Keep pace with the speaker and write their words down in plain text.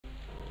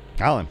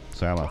Alan,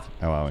 so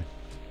how are we?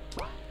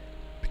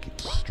 Pick it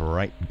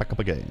straight back up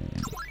again.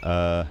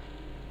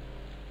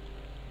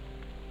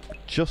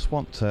 Just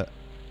want to...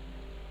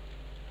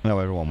 No,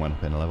 everyone went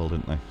up in a level,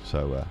 didn't they?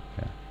 So,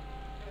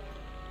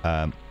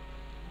 yeah.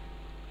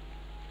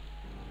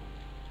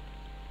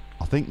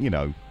 I think, you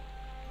know,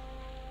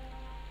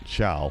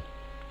 Charles...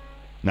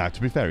 Now,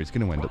 to be fair, he's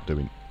going to end up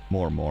doing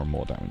more and more and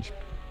more damage.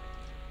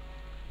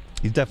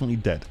 He's definitely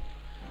dead.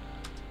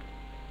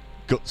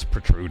 Guts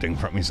protruding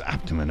from his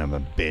abdomen and a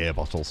beer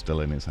bottle still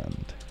in his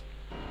hand.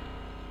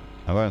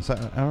 Have I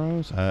set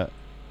arrows?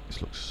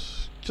 This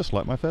looks just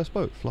like my first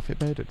boat. Fluffy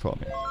made it for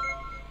me.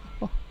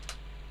 Oh.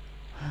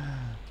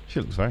 She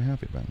looks very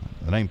happy about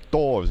that. The name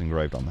Thor is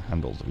engraved on the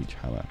handles of each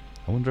hammer.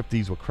 I wonder if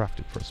these were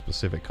crafted for a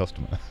specific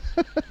customer.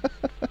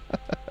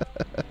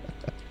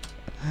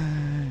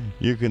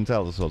 You can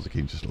tell the swords are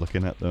keen just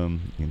looking at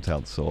them. You can tell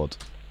the sword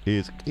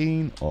is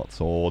keen, or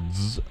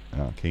swords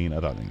are keen. I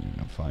don't think you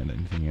can find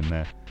anything in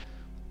there.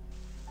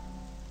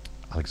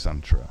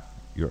 Alexandra,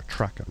 you're a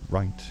tracker,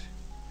 right?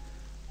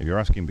 If you're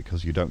asking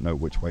because you don't know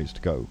which ways to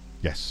go,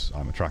 yes,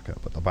 I'm a tracker,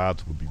 but the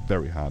bads would be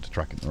very hard to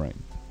track in the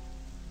rain.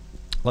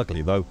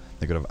 Luckily, though,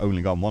 they could have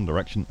only gone one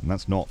direction, and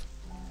that's north.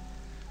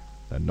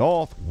 The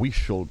north we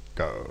shall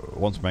go.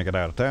 Once we make it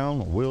out of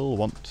town, we'll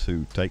want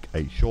to take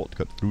a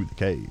shortcut through the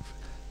cave.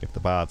 If the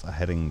bards are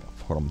heading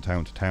from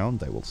town to town,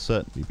 they will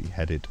certainly be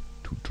headed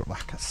to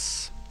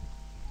Drakas.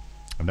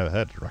 I've never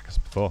heard of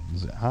Drakas before.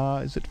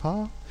 Is it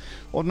far?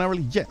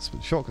 Ordinarily, yes, but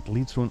the shortcut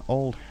leads to an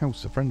old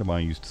house a friend of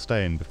mine used to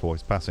stay in before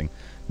his passing.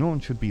 No one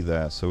should be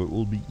there, so it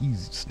will be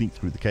easy to sneak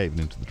through the cave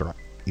and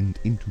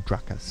into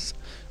Drakas.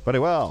 Very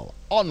well.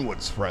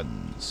 Onwards,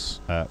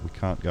 friends. We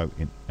can't go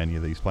in any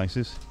of these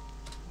places.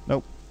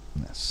 Nope.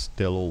 They're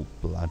still all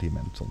bloody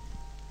mental.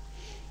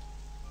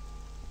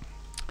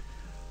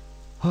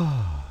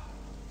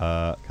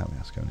 Can't be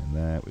asked going in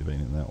there. We've been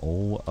in there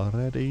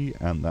already,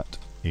 and that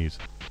is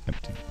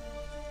empty.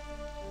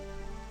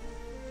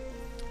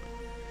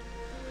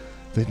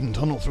 The hidden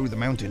tunnel through the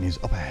mountain is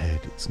up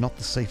ahead. It's not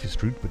the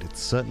safest route, but it's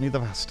certainly the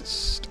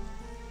fastest.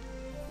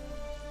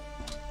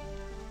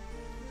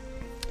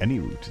 Any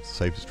route is the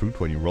safest route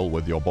when you roll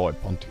with your boy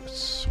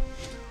Pontius.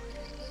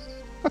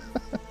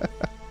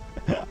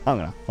 I'm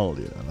gonna hold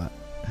you on that.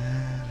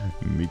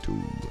 Me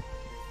too.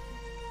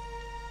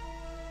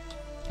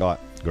 Alright,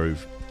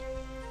 groove.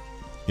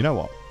 You know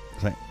what?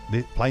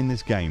 Playing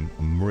this game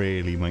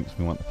really makes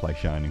me want to play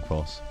Shining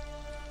Force.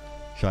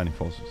 Shining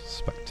Force was a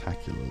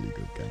spectacularly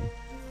good game.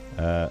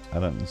 I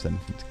don't think there's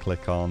anything to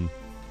click on.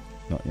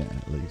 Not yet,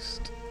 at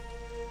least.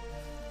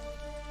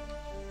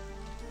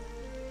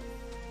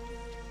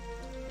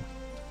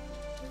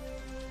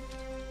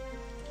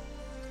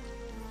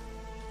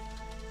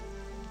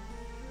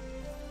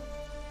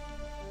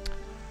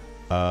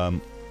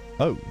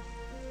 Oh.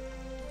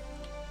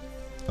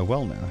 Oh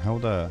well now, how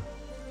do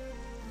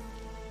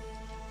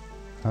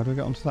we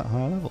get onto that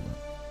higher level then?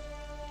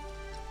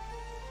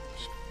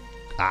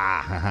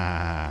 Ah ha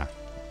ha!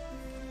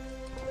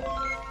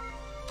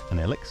 An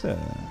elixir.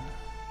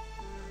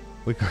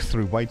 We go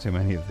through way too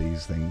many of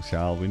these things,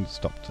 Charles. We need to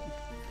stop.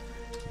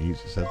 Easier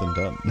said than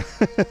done.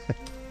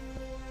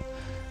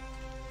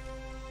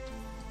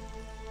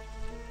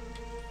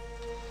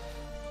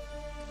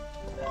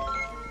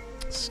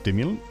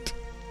 Stimulant.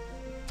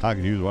 I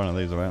could use one of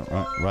these right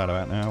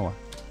about now.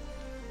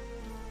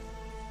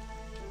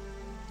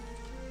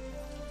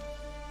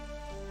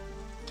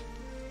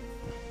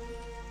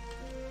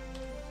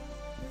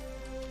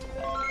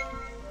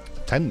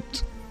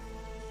 Tent.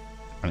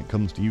 When it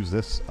comes to use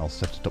this, I'll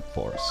set it up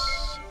for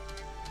us.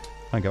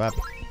 Thank you, Ab.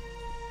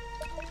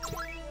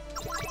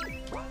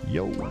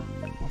 Yo.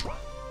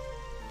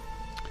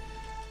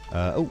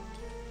 Oh.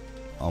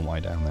 On way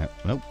down there.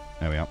 Nope.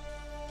 There we are.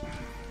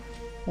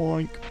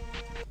 Oink.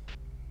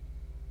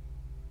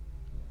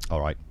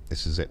 Alright,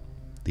 this is it.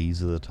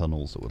 These are the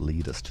tunnels that will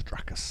lead us to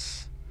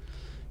Drakas.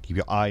 Keep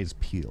your eyes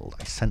peeled.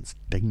 I sense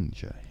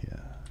danger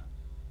here.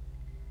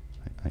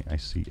 I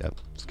see a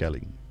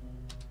skeleton.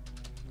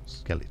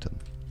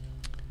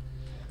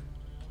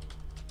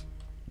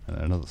 And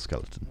another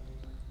skeleton.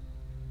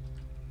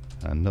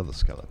 And another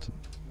skeleton.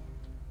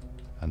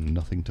 And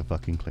nothing to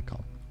fucking click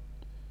on.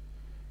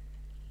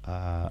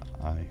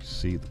 I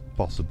see the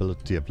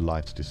possibility of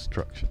light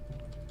destruction.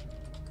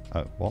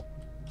 Oh, what?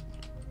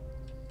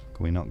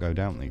 Can we not go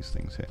down these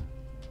things here?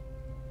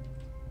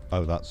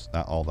 Oh,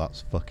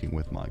 that's fucking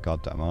with my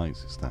goddamn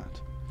eyes, is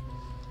that?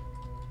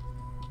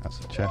 That's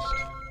a chest.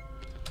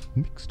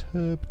 Mixed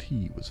herb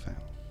tea was found.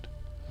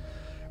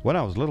 When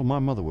I was little, my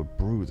mother would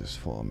brew this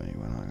for me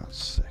when I got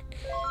sick.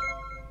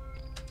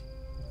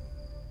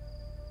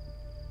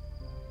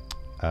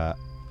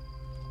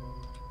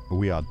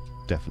 We are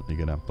definitely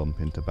going to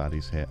bump into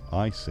baddies here.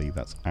 I see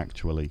that's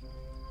actually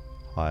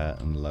higher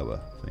and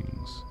lower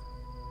things.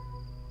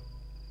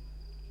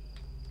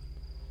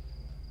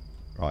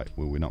 Right,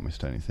 well, we not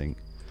missed anything.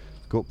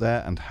 Go up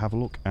there and have a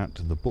look at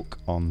the book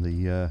on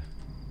the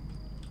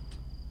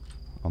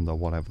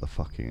whatever the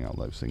fucking hell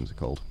those things are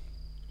called.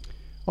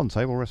 On the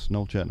table rests an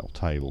old journal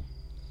table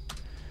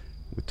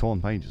with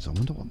torn pages. I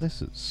wonder what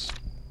this is.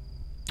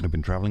 We've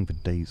been travelling for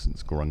days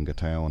since Grunga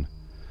Town.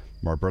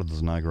 My brothers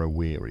and I grow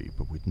weary,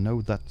 but we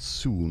know that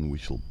soon we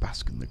shall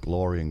bask in the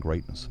glory and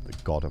greatness of the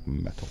god of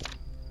metal.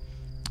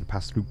 We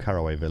passed through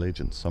Caraway village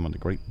and summoned a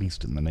great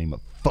beast in the name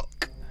of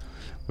Phuk.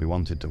 We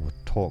wanted to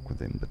talk with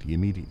him, but he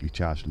immediately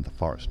charged into the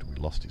forest and we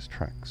lost his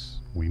tracks.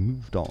 We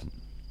moved on.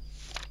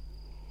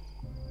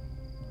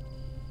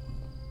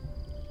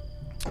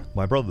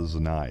 My brothers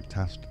and I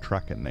tasked a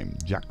tracker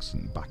named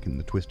Jackson back in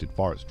the Twisted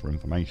Forest for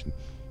information.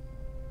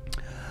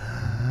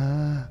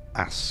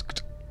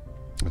 Asked,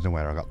 I don't know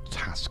where I got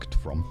tasked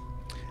from,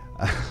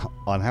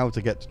 on how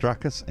to get to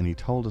Drakas, and he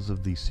told us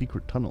of these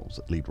secret tunnels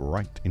that lead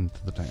right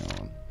into the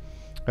town.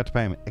 I had to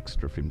pay him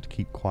extra for him to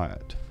keep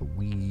quiet, for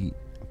we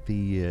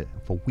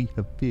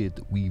have feared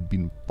that we've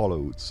been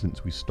followed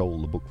since we stole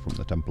the book from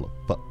the Temple of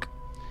Phuk.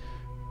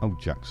 Oh,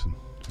 Jackson,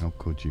 how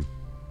could you?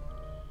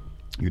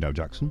 You know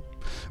Jackson?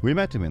 We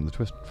met him in the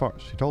Twisted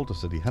Forest. He told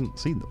us that he hadn't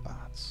seen the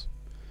bats.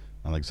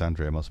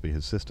 Alexandria must be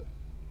his sister.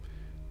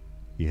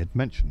 He had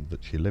mentioned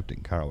that she lived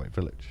in Caraway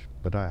village,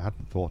 but I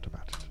hadn't thought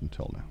about it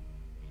until now.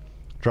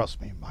 Trust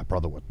me, my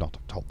brother would not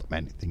have told them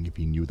anything if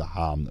he knew the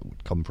harm that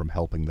would come from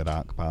helping the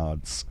Dark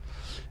Bards.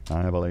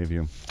 I believe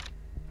you.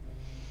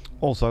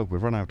 Also,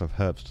 we've run out of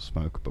herbs to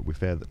smoke, but we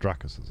fear that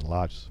Drakas has a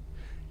large...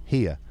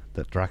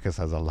 Drakas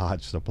has a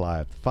large supply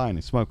of the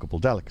finest smokable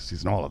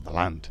delicacies in all of the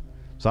land.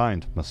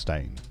 Signed,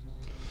 Mustaine.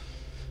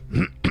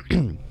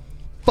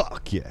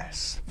 Fuck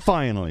yes!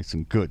 Finally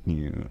some good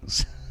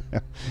news.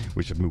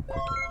 We should move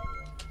quickly.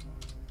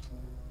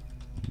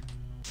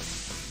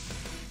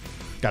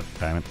 God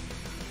damn it.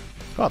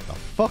 What the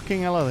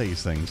fucking hell are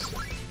these things?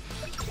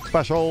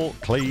 Special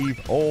cleave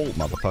all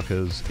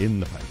motherfuckers in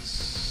the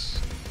face.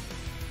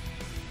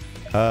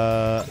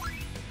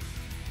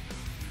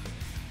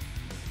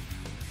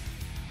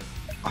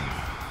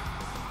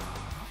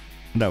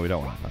 No, we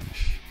don't want to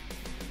vanish.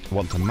 We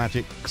want to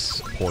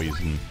magic's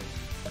poison.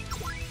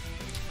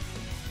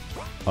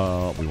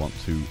 We want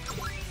to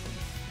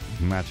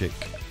magic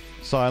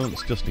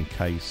silence just in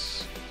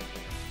case.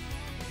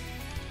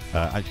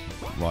 Actually,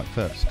 right,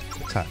 first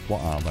attack.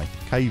 What are they?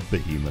 Cave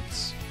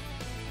behemoths.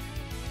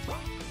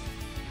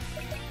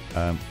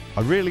 I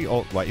really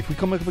ought. Right, if we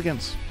come up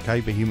against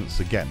cave behemoths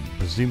again,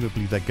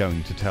 presumably they're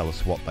going to tell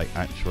us what they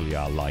actually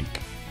are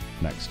like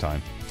next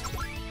time.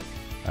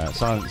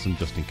 Silence them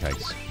just in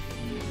case.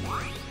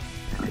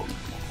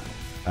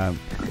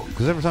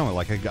 Because every time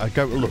I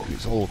go to look,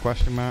 it's all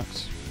question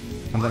marks,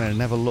 and then I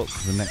never look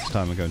the next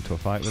time I go into a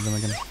fight with them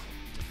again.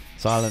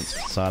 Silenced,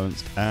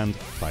 silenced, and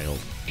failed.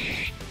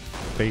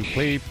 Cleave,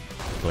 cleave,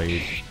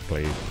 cleave,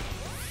 cleave.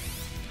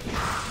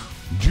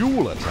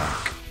 Dual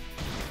attack.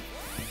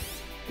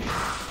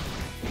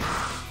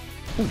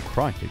 Oh,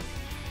 crikey.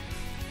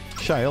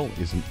 Shale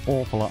is an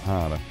awful lot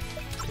harder.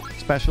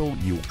 Special,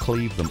 you'll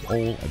cleave them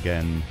all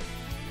again.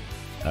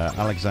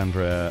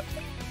 Alexandria,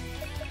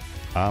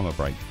 armor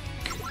break.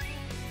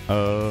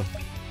 That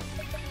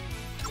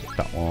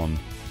one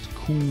is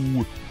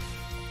cool.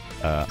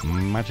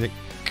 Magic,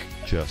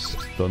 just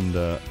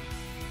thunder.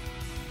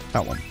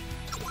 That one.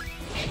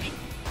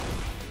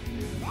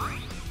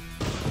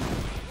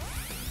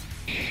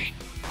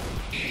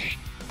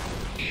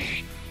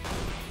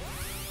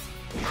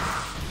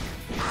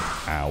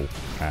 Ow,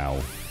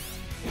 ow,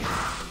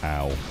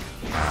 ow,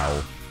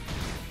 ow,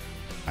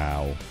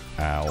 ow,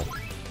 ow.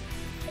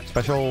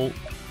 Special,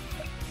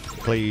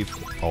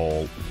 cleave,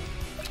 all.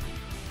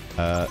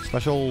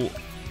 Special,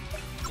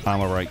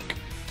 armor break,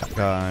 that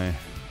guy.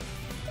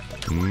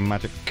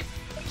 Magic,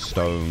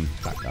 stone,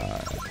 that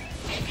guy.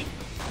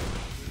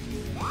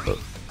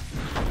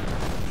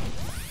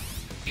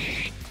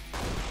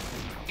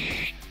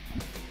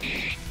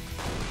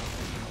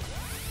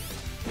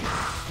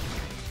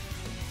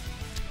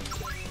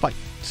 Fight.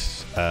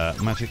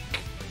 Magic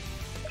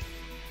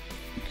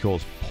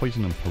cures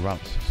poison and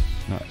paralysis.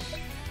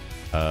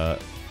 Nice.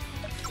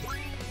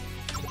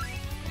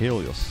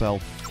 Heal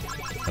yourself,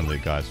 and the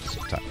guys just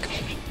attack.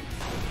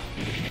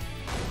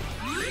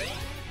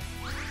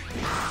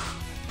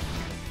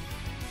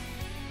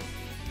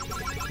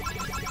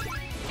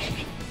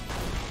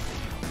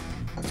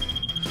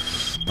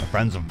 My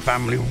friends and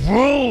family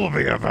will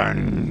be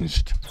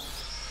avenged.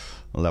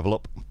 Level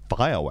up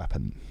fire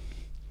weapon.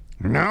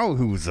 Now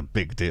who's a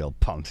big deal,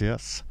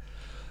 Pontius?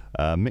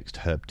 Mixed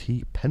herb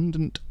tea,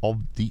 pendant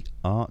of the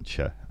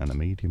archer, and a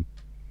medium.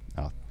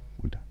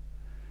 Would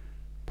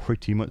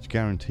pretty much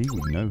guarantee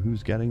we know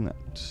who's getting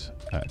that.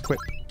 Equip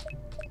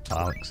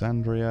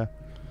Alexandria.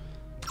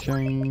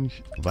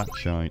 Change that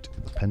shite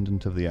with the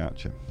pendant of the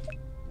archer.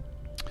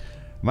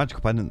 A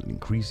magical pendant that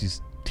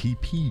increases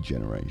TP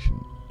generation,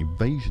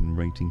 evasion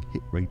rating,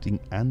 hit rating,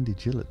 and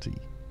agility.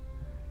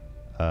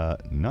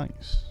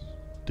 Nice.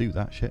 Do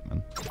that shit,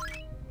 man.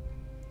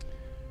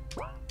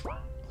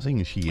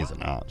 Seeing as she is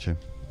an archer.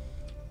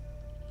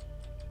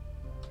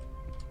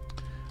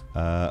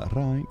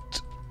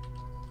 Right.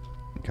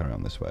 Carry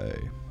on this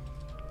way.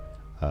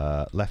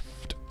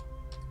 Left.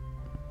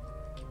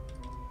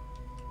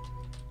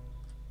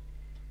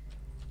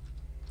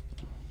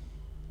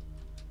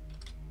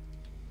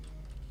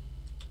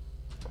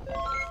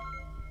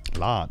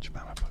 large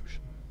mana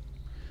potion.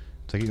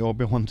 Take it you'll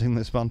be wanting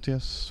this,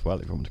 Pontius? Well,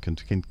 if I want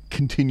to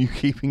continue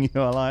keeping you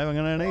alive, I'm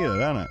going to need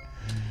it, aren't I?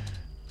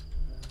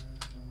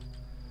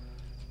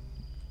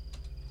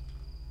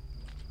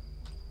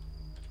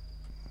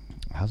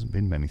 There hasn't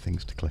been many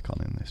things to click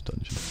on in this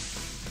dungeon.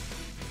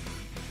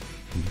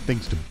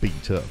 Things to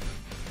beat up.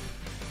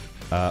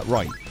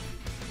 Right.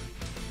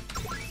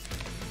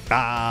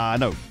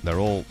 No. They're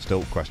all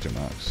still question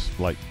marks.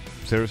 Like,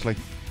 seriously?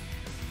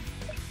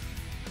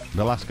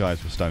 The last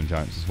guys were stone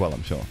giants as well,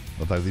 I'm sure.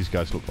 Although these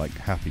guys look like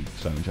happy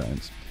stone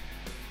giants.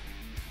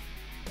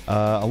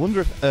 I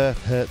wonder if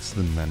Earth hurts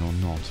them then or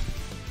not.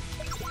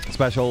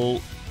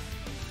 Special...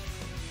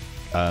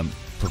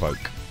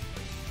 provoke.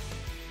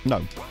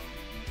 No.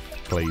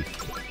 Cleave.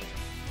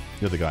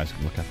 The other guys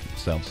can look after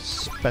themselves.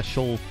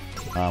 Special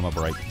armor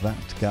break. That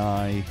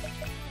guy.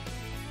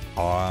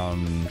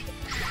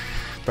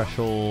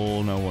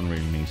 Special... No one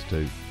really needs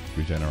to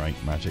regenerate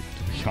magic,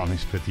 to be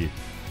honest with you.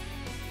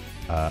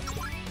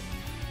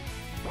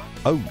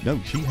 Oh, no,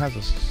 she has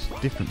a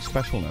different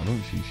special now,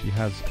 doesn't she? She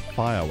has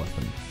fire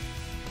weapon.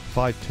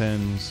 5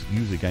 turns,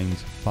 user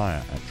gains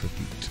fire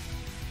attribute.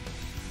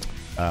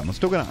 I'm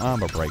still going to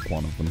armor break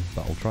one of them,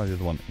 but I'll try the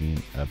other one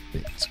in a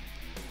bit.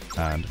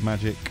 And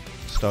magic,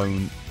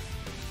 stone,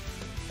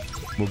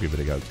 we'll give it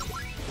a go.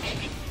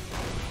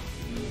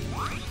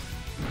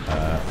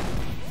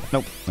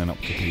 Nope, they're not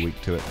particularly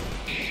weak to it.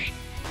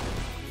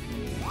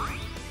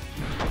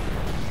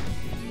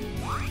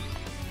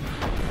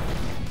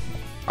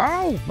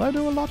 Ow! They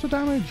do a lot of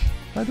damage.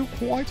 They do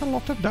quite a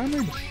lot of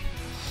damage.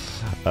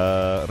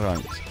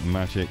 Right,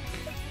 magic,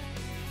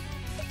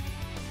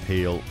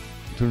 heal,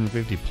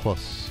 250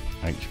 plus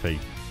HP.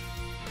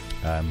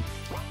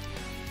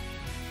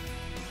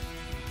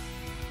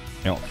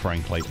 You know,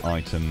 frankly,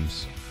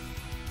 items.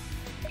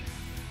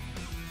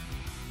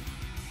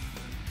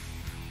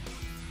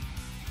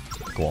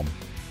 Go on,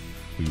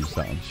 we'll use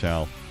that on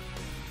Shell.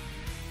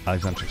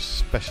 Alexandra's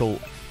special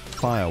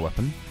fire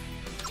weapon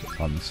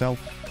on himself.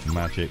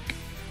 Magic,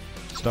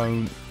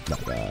 stone,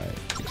 that guy.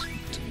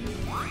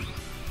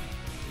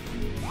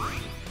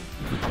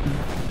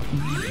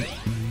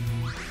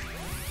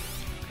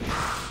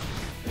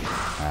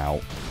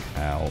 Ow,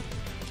 ow.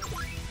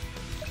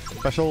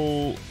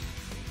 Special.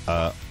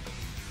 Oh,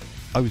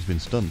 he's been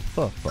stunned.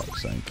 For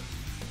fuck's sake.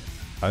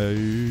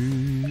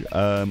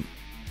 Oh,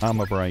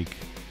 armor break.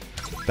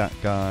 That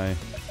guy.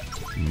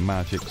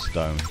 Magic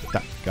stone.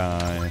 That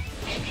guy.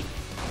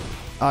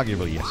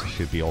 Arguably, yes, I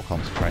should be all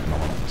concentrating on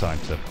one at a time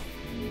to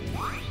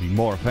be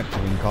more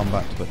effective in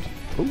combat, but...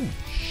 Oh,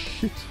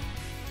 shit.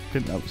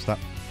 Didn't notice that.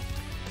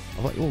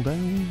 I'll let you all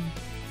down.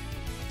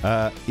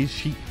 Is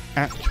she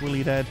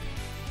actually dead?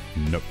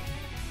 No.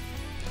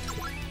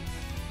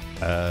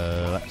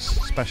 That's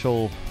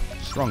special,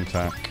 strong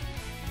attack.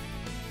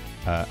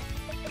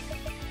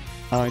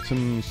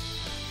 Items,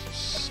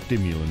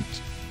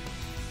 stimulant.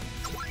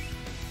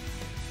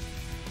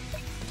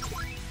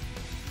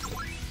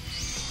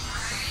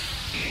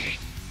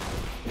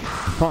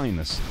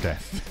 Minus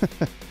death.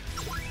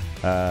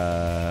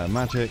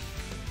 Magic,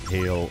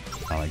 heal,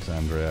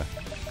 Alexandria.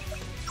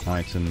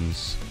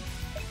 Items,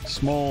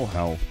 small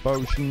health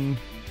potion.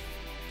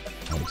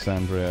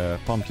 Alexandria,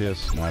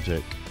 Pontius,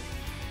 magic.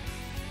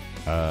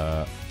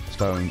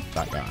 Stone,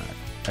 that guy.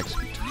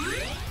 Execute.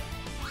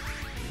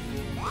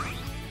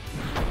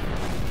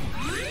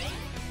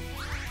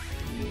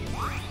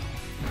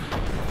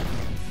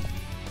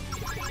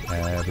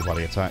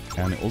 Everybody attack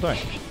and it will die.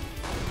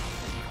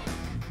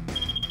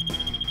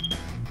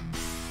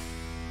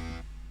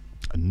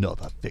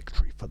 Another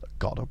victory for the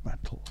God of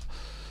Metal.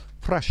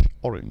 Fresh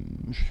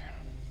orange.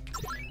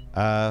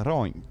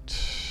 Right.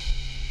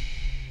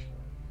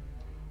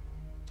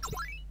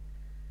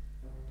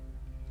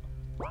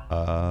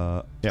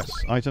 Yes,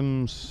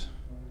 items.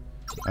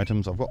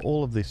 Items, I've got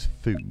all of this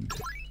food.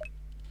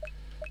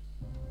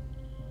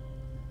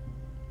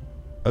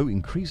 Oh,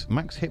 increase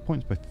max hit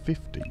points by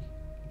 50.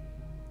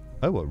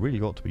 Oh, I really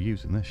ought to be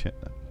using this shit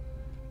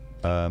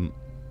then.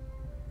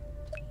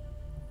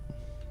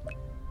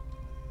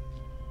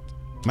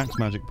 Max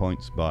magic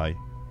points by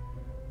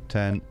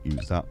 10.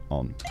 Use that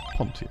on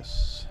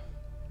Pontius.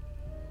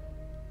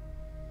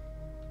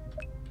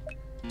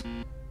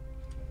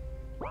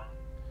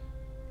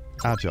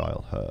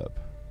 Agile herb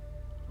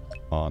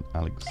on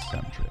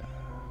Alexandria.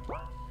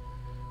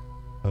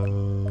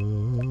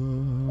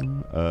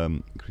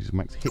 Increases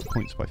max hit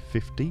points by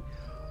 50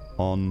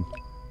 on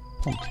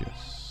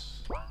Pontius.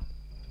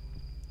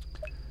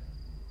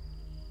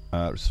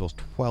 Restores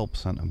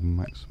 12% of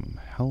maximum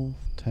health,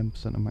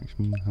 10% of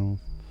maximum health.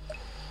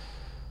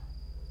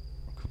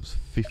 Covers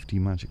 50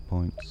 magic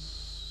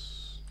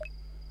points.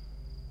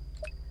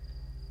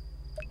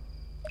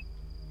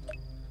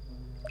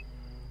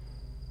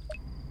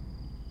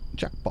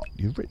 Jackpot,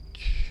 you're rich.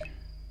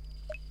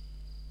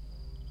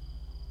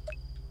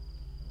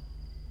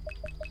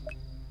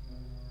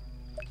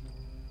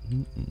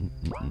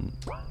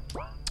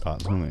 Ah,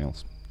 there's nothing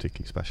else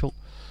particularly special.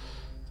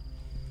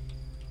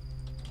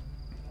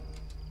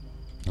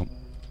 Nope.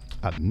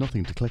 Had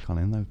nothing to click on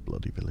in those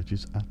bloody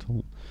villages at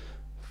all.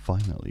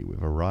 Finally,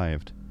 we've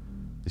arrived.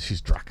 This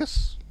is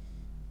Drakas?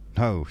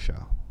 No,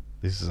 Shell.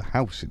 This is a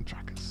house in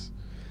Drakas.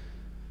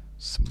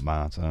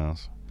 Smart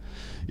ass.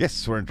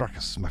 Yes, we're in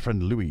Drakas. My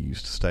friend Louis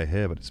used to stay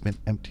here, but it's been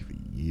empty for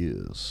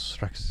years.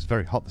 Drakas is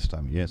very hot this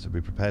time of year, so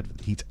be prepared for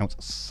the heat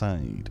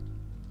outside.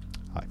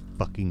 I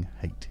fucking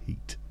hate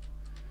heat.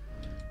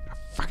 I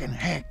fucking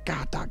hate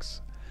guard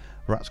dogs.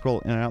 Rats crawl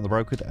in and out of the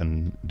broken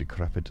and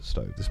decrepit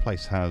stove. This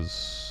place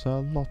has a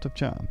lot of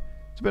charm.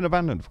 It's been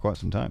abandoned for quite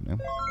some time now.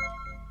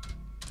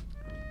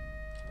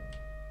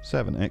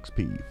 7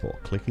 XP for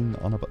clicking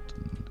on a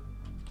button.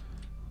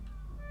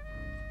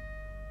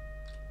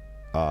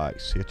 I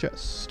see a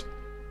chest.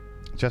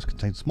 The chest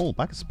contains a small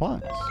bag of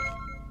supplies.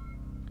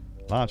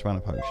 Large mana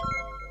potion.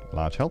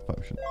 Large health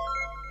potion.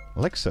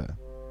 Elixir.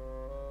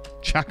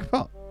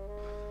 Jackpot.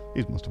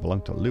 These must have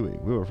belonged to Louis.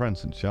 We were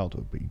friends since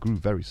childhood, but he grew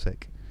very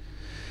sick.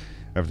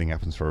 Everything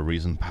happens for a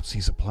reason. Perhaps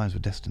these supplies were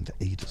destined to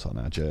aid us on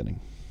our journey.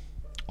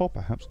 Or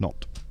perhaps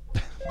not.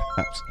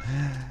 Perhaps.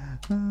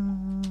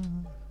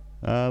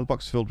 The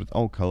box is filled with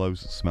old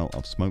clothes that smell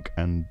of smoke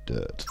and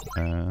dirt.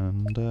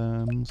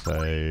 And,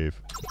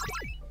 save.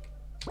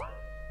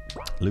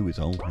 Louis'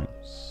 old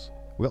house.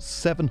 We got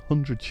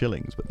 700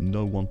 shillings, but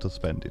no one to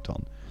spend it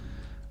on.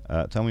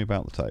 Tell me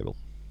about the table.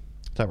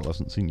 The table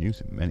hasn't seen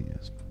use in many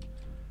years.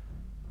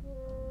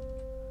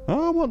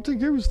 I want to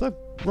use the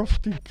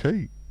rusty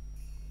key.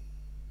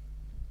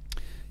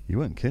 You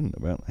weren't kidding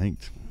about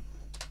heat.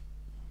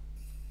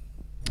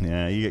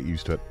 Yeah, you get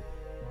used to it.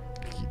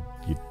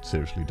 You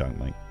seriously don't,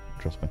 mate.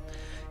 Trust me.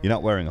 You're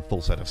not wearing a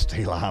full set of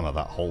steel armour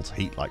that holds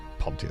heat like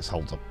Pontius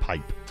holds a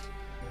pipe.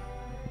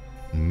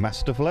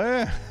 Master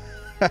Flare?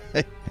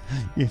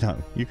 You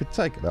know, you could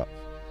take it up.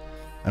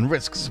 And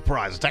risk a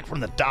surprise attack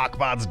from the Dark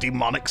Bard's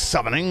demonic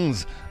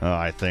summonings?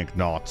 I think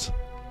not.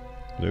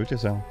 Do it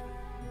yourself.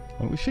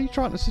 Was she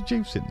trying to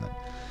seduce him then?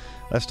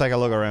 Let's take a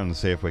look around and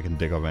see if we can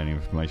dig up any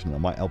information that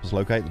might help us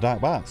locate the Dark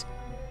Bards.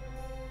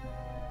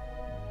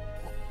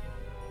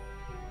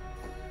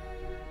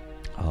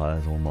 Oh,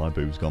 there's all my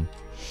booze gone.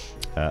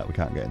 We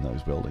can't get in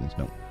those buildings,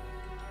 no.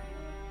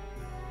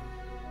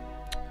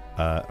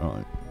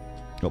 Right.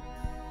 Up.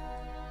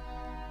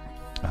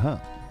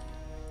 Aha.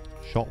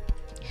 Shop.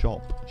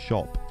 Shop.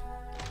 Shop.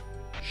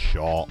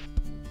 Shop.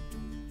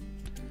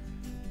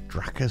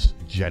 Drakas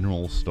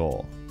General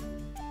Store.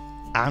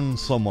 And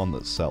someone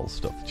that sells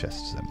stuff. The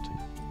chest is empty.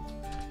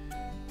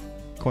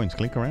 Coins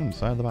click around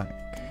inside the back.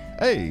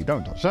 Hey,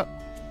 don't touch that.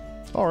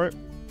 Alright.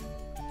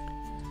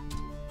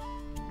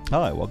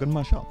 Hi, welcome to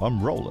my shop.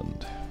 I'm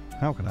Roland.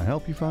 How can I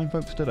help you fine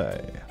folks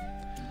today?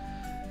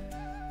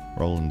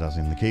 Roland as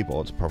in the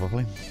keyboards,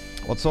 probably.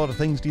 What sort of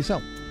things do you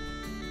sell?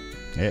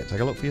 Yeah, take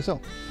a look for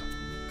yourself.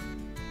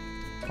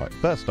 Right,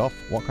 first off,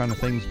 what kind of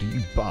things do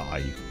you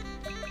buy?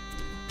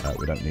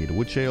 We don't need a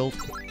wood shield.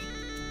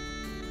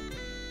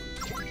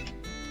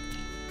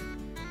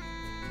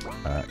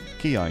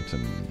 Key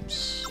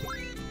items.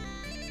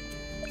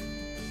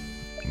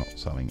 Not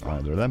selling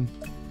either of them.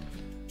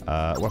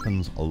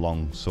 Weapons, a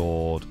long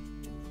sword.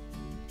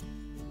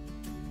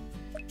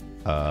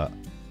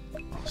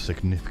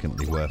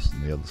 Significantly worse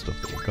than the other stuff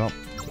that we've got.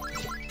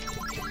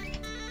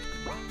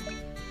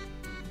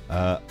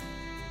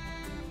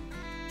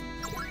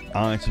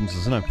 Items,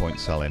 there's no point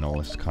selling all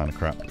this kind of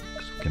crap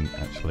because we can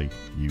actually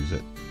use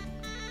it.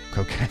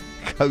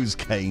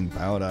 Cocaine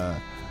powder.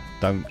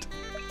 Don't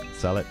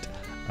sell it.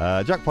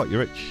 Jackpot,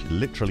 you're rich,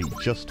 literally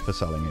just for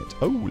selling it.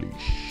 Holy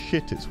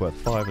shit, it's worth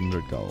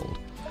 500 gold.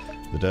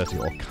 The Dirty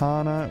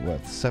Arcana,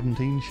 worth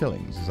 17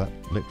 shillings. Is that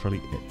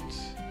literally it?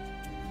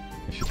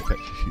 It should fetch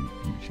a few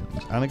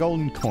shillings. And a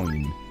golden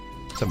coin,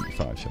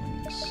 75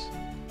 shillings.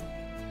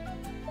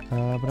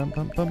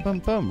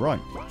 Right,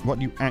 what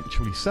do you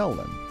actually sell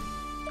then?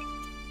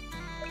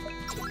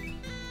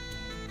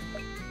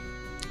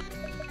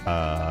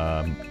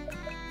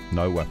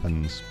 No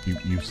weapons.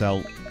 You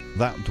sell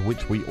that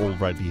which we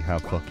already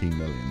have fucking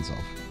millions of.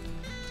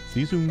 See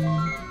you soon.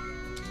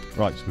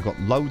 Right, so we've got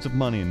loads of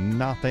money and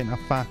nothing to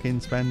fucking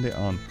spend it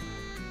on.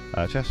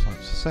 Chest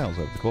sales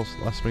over the course of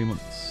the last 3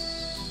 months.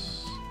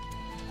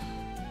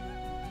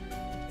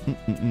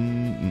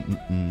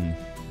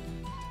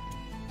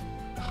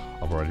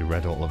 I've already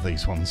read all of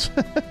these ones.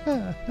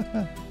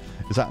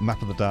 Is that a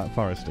map of the Dark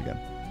Forest again?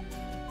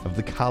 Of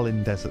the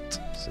Kalin Desert.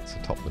 Sits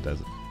atop the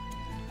desert.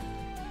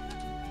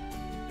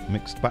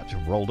 Mixed batch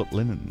of rolled up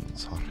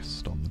linens.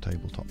 Rest on the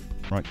tabletop.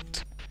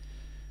 Right.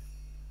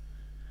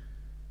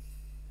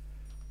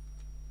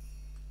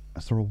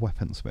 Is there a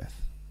weaponsmith?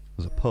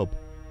 There's a pub.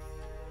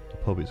 The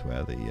pub is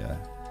where the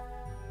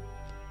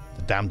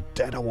damn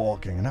dead are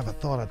walking. I never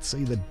thought I'd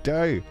see the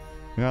day.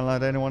 We can't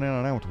let anyone in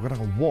and out. We've got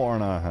a war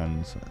on our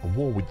hands. A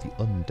war with the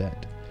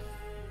undead.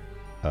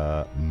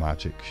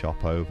 Magic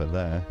shop over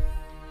there.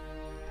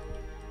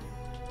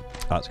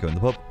 Let's go in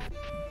the pub.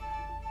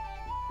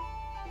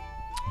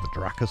 The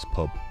Drakas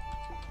pub.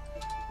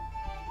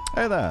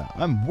 Hey there,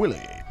 I'm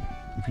Willie.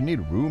 If you need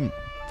a room,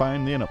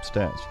 find the inn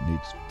upstairs. If you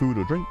need food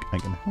or drink, I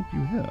can help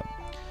you here.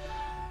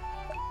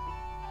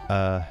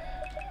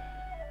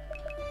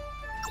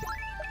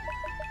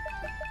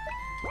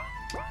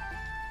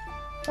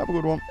 Have a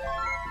good one.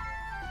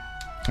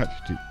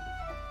 Actually,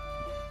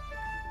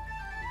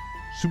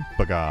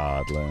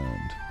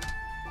 Supergardland.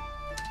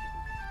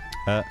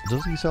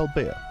 Does he sell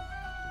beer?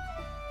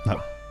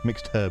 No,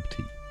 mixed herb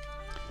tea.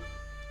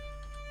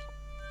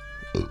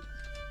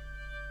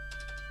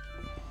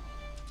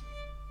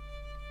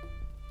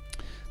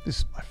 This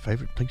is my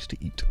favourite place to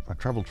eat. I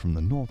travelled from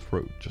the north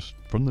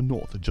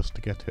just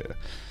to get here.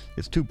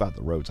 It's too bad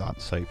the roads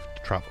aren't safe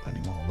to travel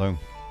anymore, though.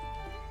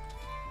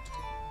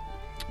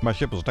 My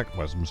ship was attacked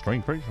by some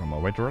strange creature on my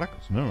way to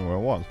Drakas. I don't know where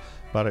it was,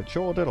 but it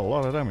sure did a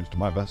lot of damage to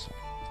my vessel.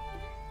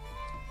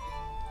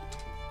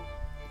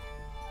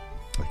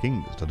 The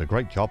king has done a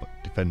great job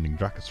at defending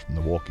Drakas from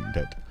the Walking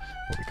Dead,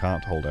 but we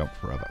can't hold out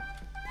forever.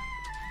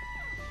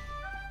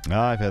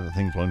 I've heard that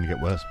things will only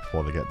get worse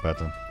before they get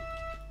better.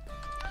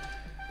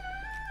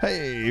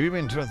 Hey, have you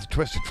been to the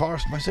Twisted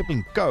Forest? My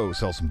sibling Go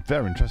sells some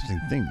very interesting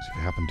things if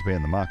you happen to be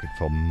in the market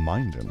for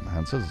mind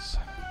enhancers.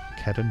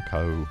 Ked &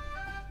 Co.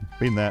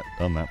 Been there,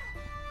 done that.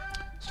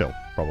 Still,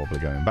 probably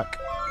going back.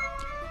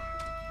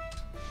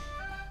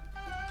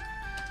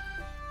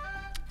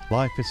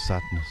 Life is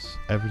sadness.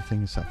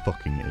 Everything is that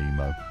fucking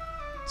emo.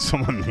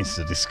 Someone needs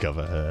to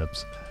discover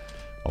herbs.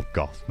 Or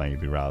goth,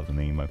 maybe, rather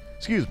than emo.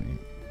 Excuse me.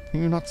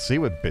 Can you not see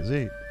we're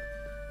busy?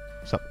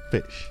 What's that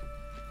fish?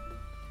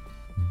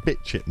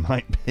 Bitch it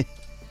might be.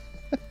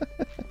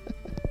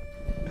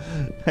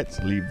 Let's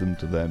leave them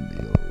to their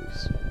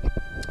meals.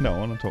 No, I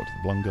want to talk to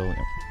the blonde girl.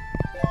 Yeah.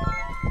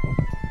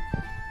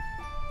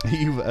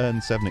 You've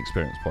earned 7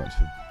 experience points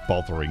for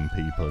bothering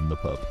people in the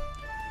pub.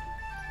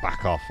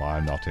 Back off,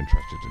 I'm not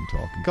interested in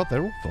talking. God,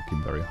 they're all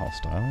fucking very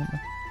hostile, aren't they?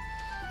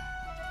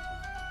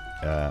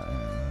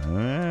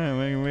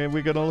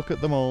 We're going to look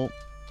at them all.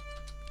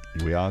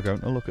 We are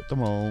going to look at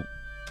them all.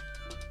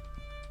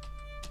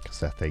 Because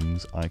they're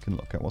things I can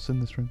look at. What's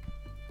in this room?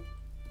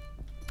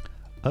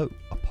 Oh,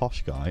 a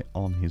posh guy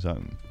on his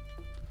own.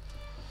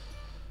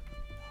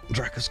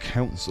 Drakas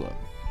Councillor.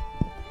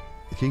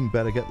 The king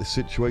better get this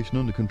situation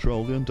under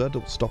control. The undead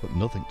will stop at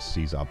nothing to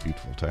seize our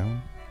beautiful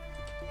town.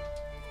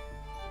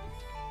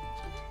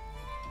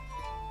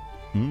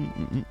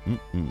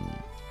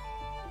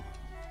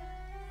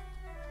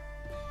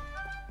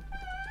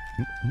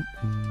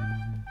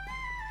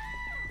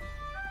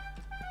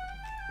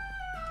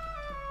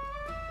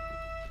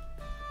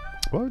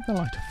 Why would they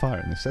light a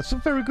fire in this? That's a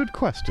very good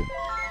question.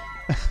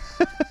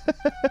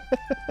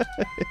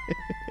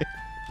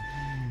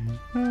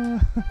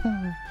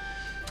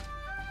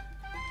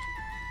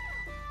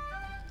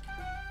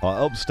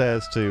 Well,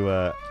 upstairs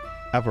to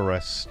have a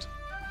rest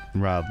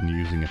rather than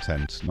using a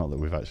tent. Not that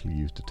we've actually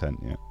used a tent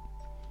yet.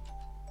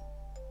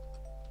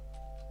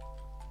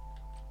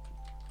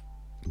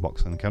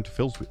 Box on the counter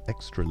fills with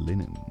extra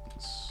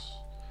linens.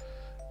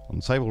 On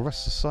the table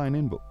rests a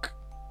sign-in book.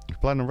 If you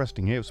plan on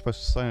resting here, we're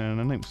supposed to sign in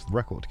our names to the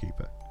record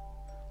keeper.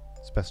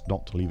 It's best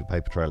not to leave a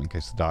paper trail in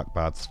case the dark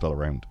bard's still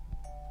around.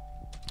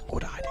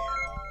 Good idea.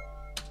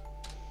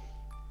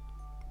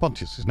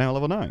 Pontius is now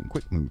level 9.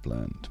 Quick move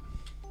learned.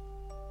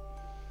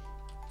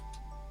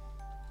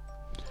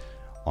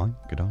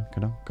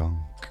 Oink-a-donk-a-donk-onk.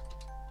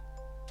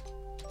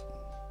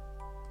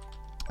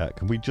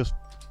 Can we just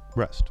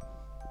rest?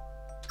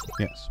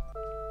 Yes.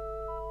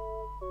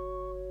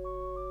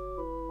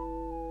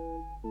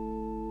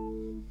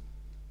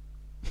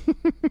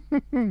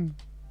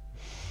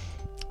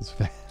 It's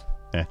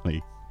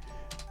fairly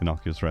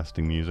innocuous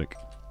resting music.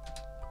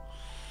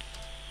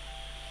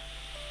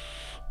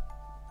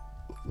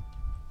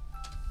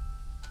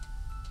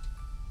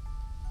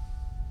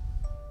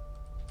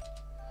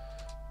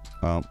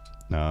 Well,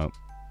 no.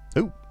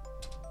 Ooh!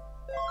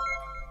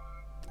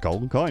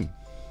 Golden coin.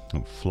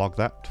 I'll flog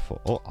that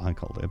for... Oh, I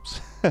call dibs.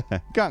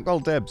 Can't call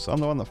dibs. I'm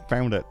the one that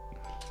found it.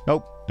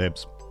 Nope,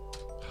 dibs.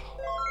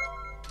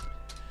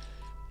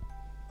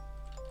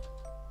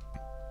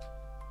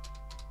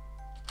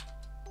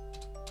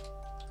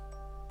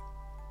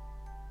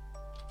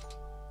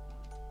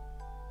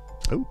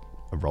 Oh,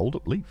 a rolled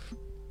up leaf.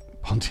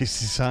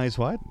 Pontius' eyes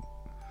widen.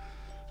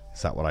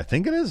 Is that what I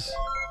think it is?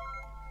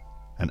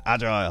 An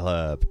agile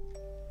herb.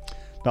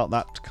 Not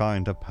that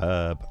kind of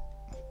herb.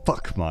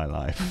 Fuck my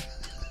life.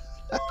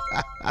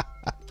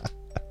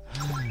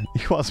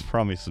 He was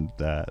promised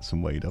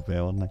some weight up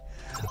here, wasn't he?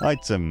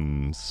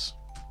 Items.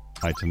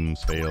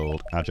 Items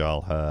field.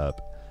 Agile herb.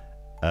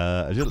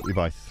 Agility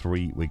by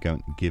 3. We're going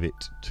to give it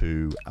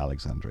to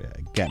Alexandria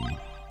again.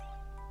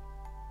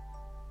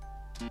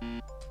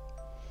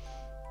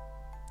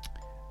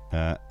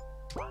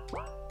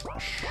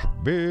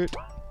 Bit.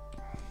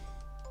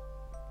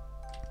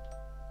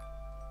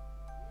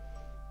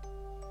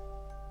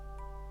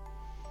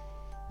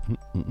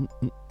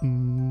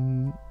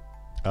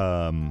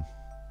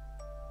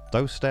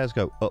 Those stairs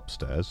go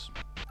upstairs,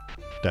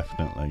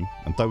 definitely,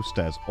 and those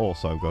stairs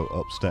also go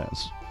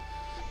upstairs.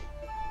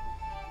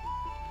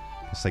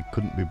 Because they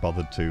couldn't be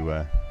bothered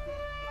to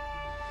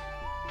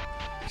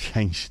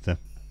change them.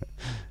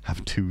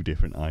 Have 2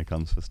 different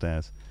icons for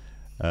stairs.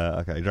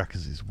 Okay,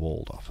 Drakas is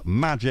walled off.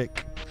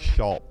 Magic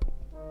shop.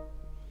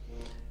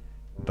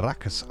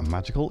 Drakas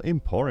Magical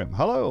Emporium.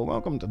 Hello,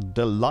 welcome to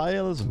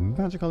Delilah's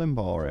Magical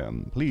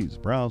Emporium. Please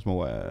browse my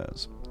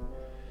wares.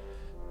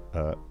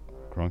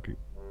 Cronky.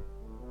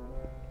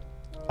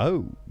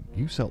 Oh,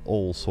 you sell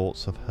all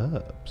sorts of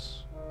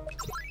herbs.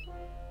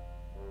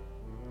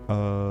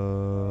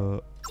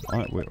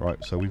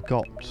 Right, so we've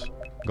got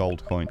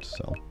gold coin to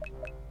sell.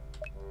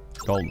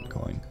 Golden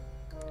coin.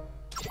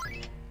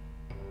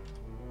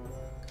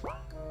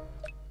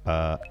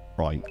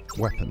 Right,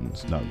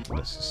 weapons. No,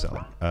 this is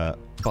selling.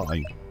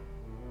 Buy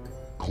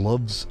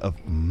gloves of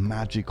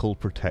magical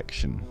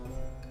protection.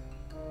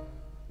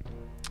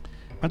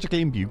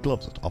 Magically imbued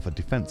gloves that offer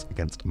defense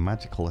against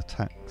magical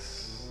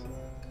attacks.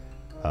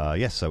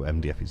 Yes, so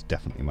MDF is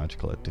definitely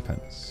magical at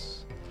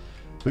defense.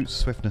 Boots of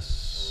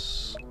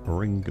swiftness,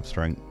 ring of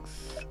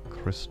strength,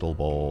 crystal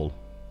ball.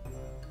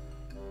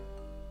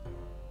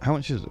 How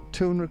much is it?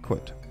 200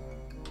 quid.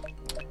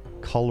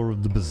 Collar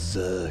of the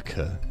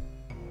Berserker.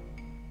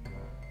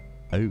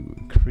 Oh,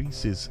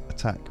 increases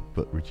attack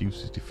but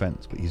reduces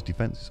defense, but his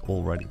defense is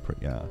already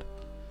pretty hard.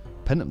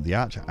 Pendant of the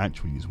Archer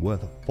actually is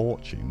worth a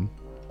fortune.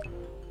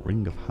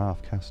 Ring of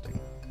half casting.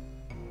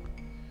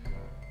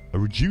 It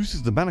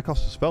reduces the mana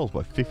cost of spells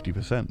by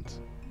 50%.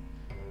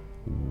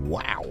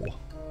 Wow.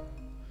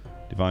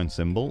 Divine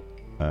Symbol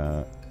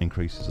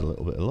increases a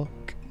little bit of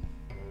luck.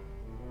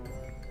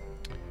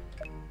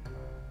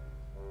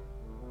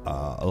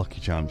 A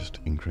Lucky Charm just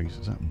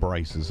increases that.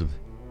 Braces of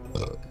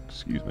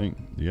excuse me,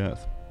 the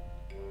earth.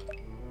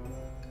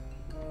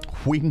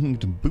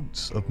 Winged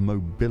Boots of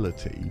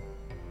Mobility.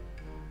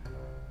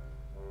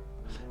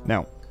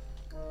 Now,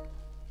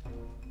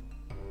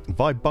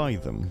 if I buy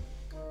them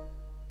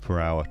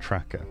for our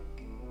tracker,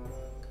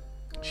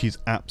 she's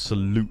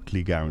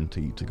absolutely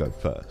guaranteed to go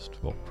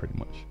first. Well, pretty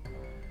much.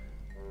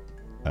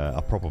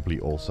 I'll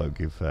probably also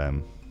give I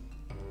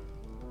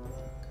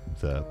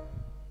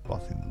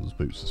think it was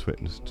Boots of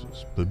Swiftness.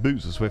 The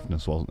Boots of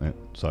Swiftness, wasn't it?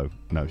 So,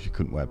 no, she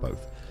couldn't wear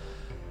both.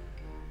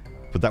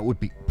 But that would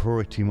be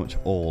pretty much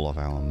all of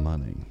our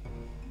money.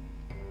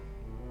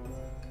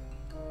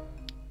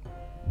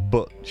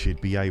 But she'd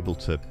be able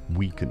to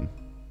weaken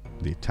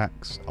the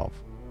attacks of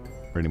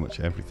pretty much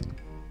everything.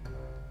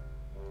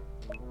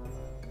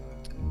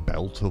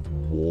 Belt of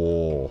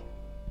War.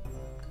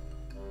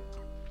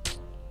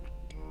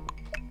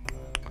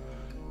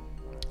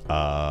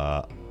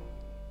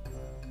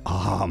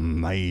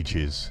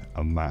 Mages.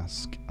 A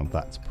mask. And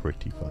that's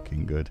pretty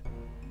fucking good.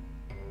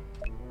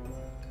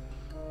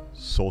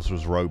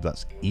 Sorcerer's Robe,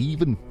 that's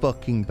even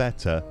fucking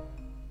better.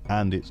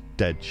 And it's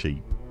dead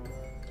cheap.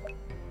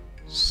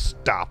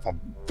 Staff of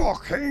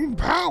fucking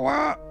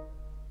power!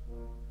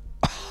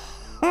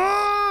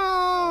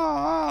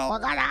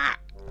 Look at that!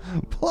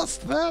 Plus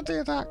 30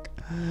 attack!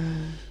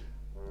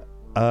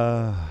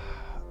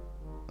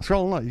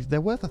 Scroll Light,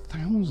 they're worth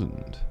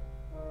 1,000.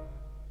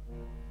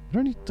 They're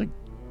only like,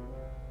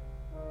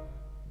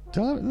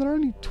 they're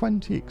only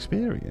 20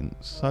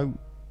 experience, so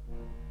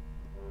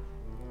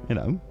you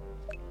know,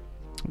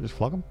 I'll just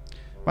flog them.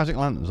 Magic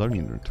Lantern's only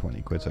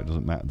 120 quid, so it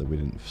doesn't matter that we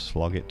didn't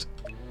slog it.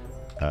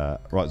 Right,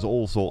 there's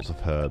all sorts of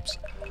herbs.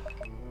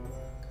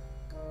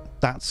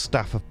 That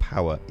Staff of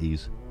Power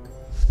is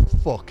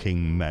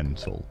fucking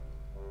mental.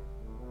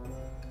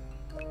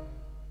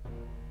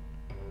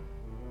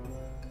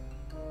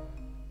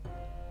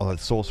 Oh, the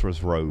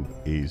Sorcerer's Robe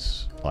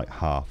is like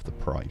half the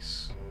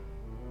price.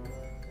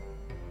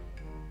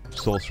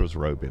 Sorcerer's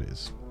Robe it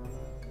is.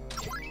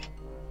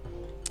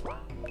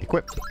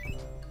 Equip.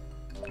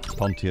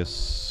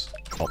 Pontius.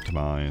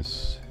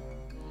 Optimize.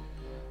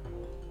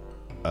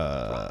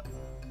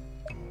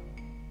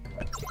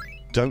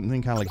 Don't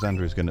think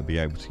Alexandra is going to be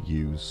able to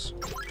use...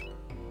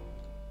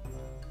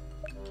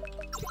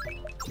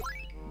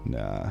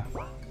 Nah.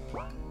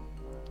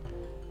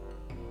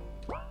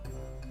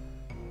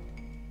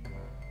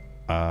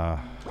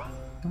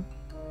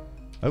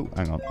 Oh,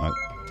 hang on. No.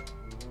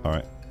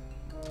 Alright.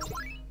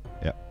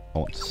 Yep. I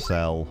want to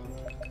sell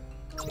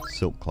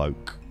Silk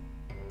Cloak.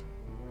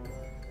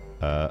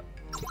 For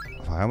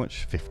how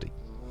much? 50.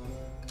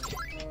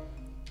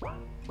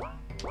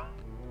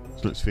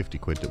 So it's 50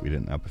 quid that we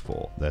didn't have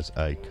before. There's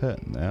a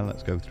curtain there.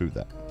 Let's go through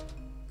that.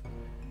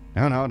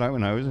 No,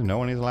 no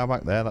one is allowed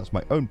back there. That's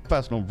my own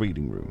personal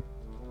reading room.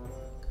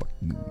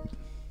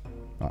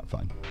 Alright,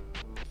 fine.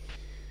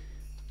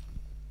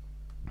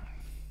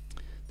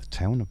 The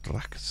town of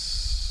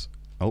Drakas.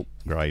 Oh,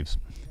 graves.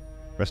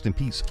 Rest in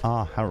peace,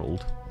 R.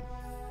 Harold.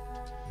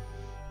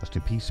 Rest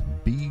in peace,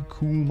 B.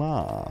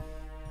 Kumar.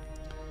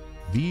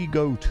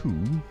 Vigo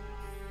 2.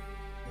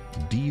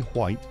 D.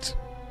 White.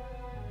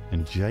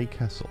 And J.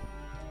 Kessel.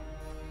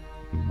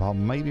 Well,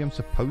 maybe I'm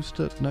supposed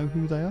to know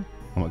who they are?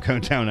 I'm not going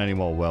down any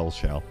more wells,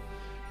 shall?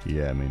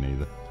 Yeah, me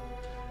neither.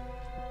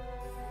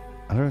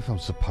 I don't know if I'm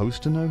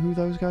supposed to know who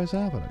those guys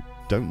are, but I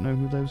don't know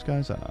who those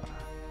guys are.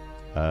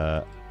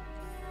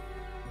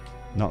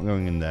 Not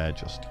going in there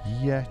just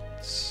yet.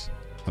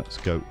 Let's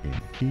go in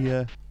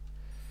here.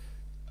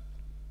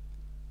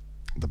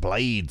 The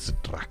Blades of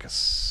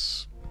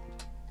Drakas.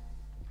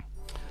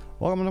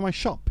 Welcome to my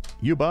shop.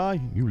 You buy,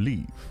 you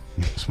leave.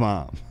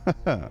 Smart.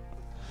 That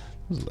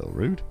was a little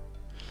rude.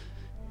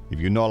 If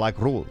you know like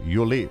rule,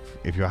 you leave.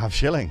 If you have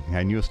shilling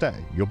and you stay,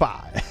 you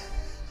buy.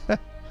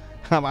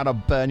 I'm about to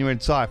burn your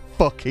entire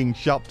fucking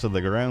shop to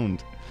the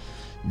ground.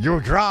 You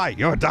dry,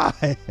 you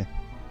die.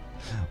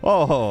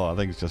 Oh, I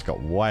think it's just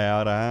got way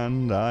out of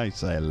hand. I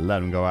say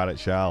let him go at it,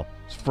 shall.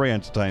 It's free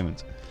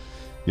entertainment.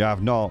 You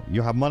have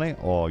money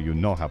or you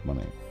no have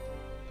money.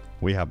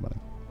 We have money.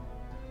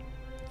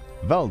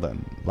 Well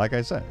then, like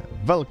I say,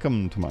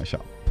 welcome to my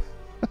shop.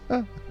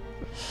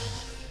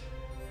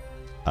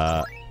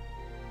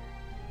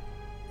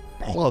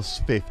 Plus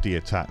 50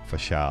 attack for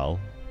Shal.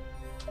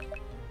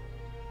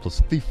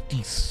 Plus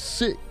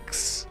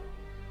 56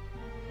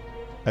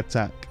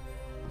 attack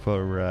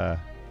for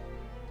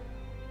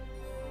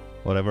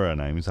whatever her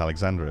name is,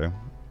 Alexandria.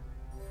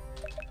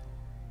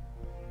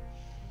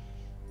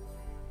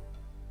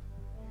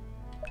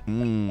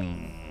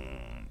 Only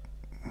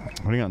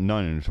got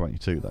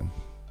 922 though.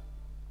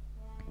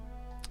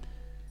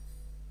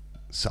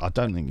 So I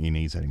don't think he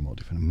needs any more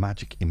defense.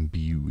 Magic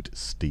imbued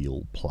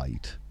steel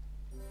plate.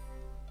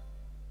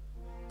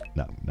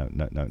 No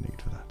need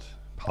for that.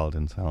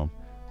 Paladin's helm.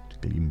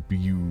 Magically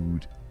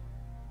imbued.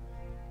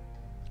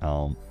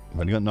 I've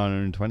only got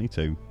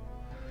 922.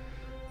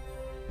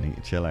 Need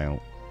to chill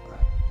out.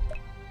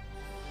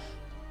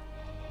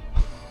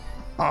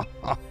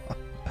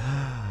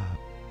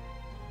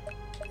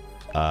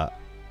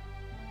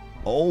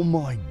 Oh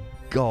my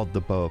god,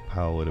 the bow of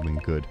power would have been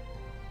good.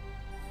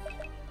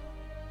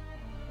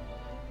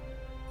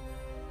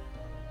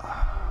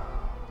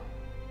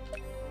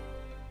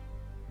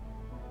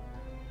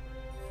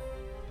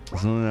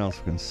 There's nothing else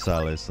we can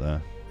sell, is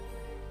there?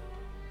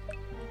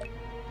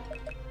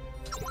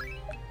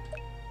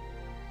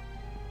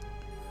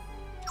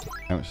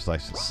 How much is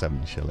ice?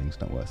 7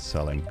 shillings, not worth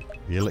selling.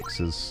 The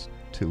elixirs,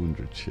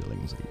 200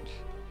 shillings each.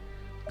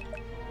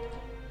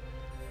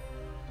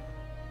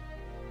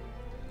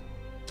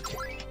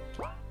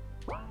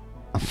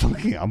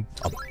 I'm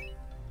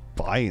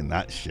buying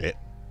that shit.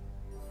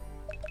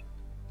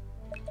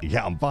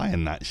 Yeah, I'm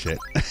buying that shit.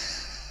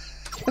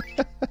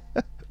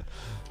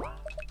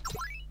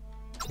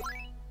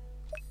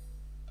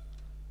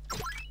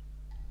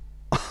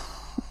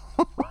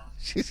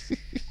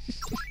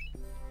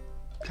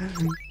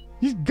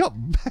 He's got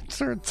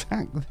better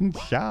attack than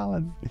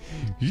Charlotte.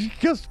 She's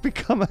just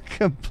become a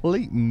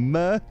complete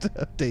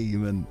murder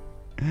demon.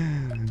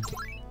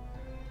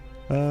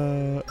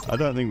 I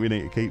don't think we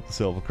need to keep the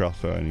silver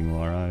crossbow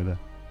anymore either.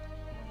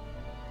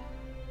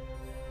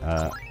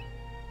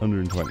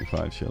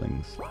 125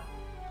 shillings.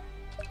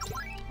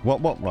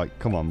 What? Right,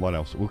 come on, what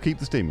else? We'll keep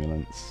the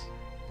stimulants.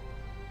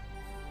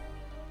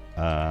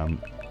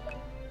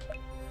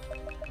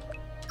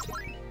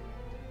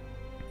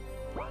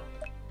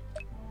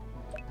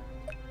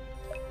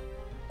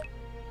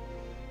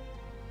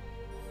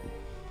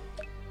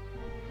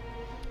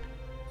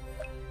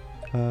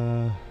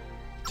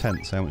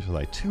 Tents, how much are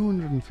they?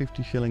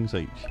 250 shillings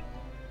each.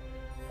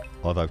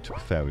 Although, to be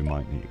fair, we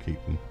might need to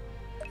keep them.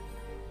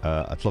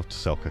 I'd love to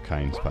sell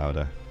cocaine's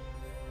powder.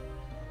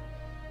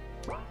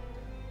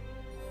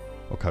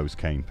 Or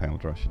cocaine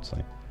powder, I should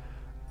say.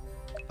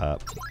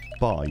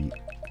 Buy.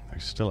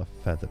 There's still a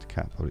feathered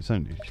cap, but it's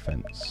only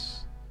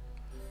defense.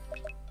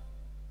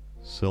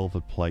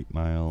 Silver plate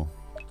mail.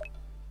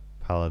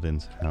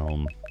 Paladin's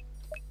helm.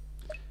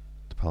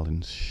 The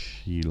Paladin's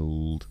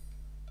shield.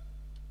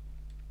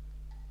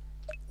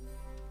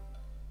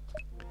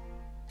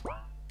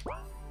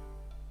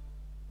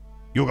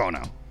 You go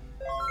now.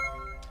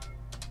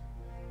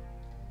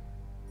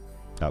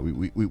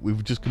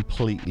 We've just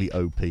completely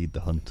OP'd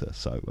the hunter,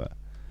 so I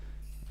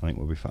think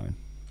we'll be fine.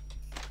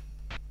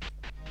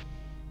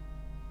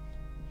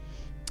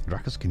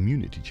 Drakas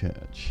Community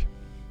Church.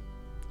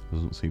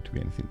 Doesn't seem to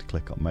be anything to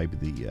click on. Maybe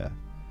the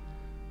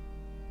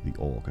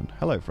organ.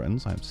 Hello,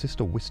 friends. I am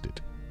Sister Wisted.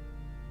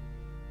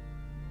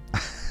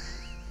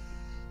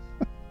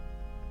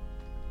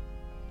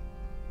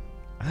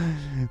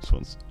 This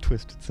one's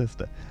Twisted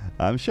Sister.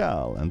 I'm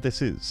Shal, and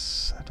this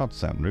is... Not to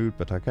sound rude,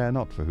 but I care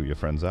not for who your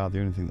friends are. The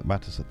only thing that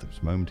matters at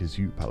this moment is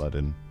you,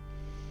 Paladin.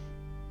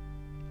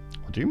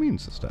 What do you mean,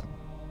 sister?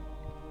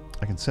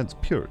 I can sense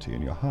purity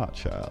in your heart,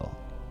 Shal.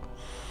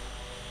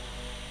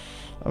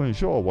 I'm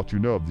unsure what you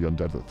know of the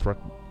undead threat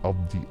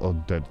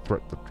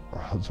that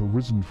has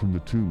arisen from the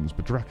tombs,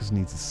 but Drakas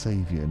needs a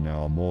savior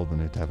now more than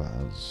it ever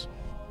has.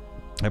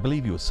 I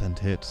believe you were sent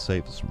here to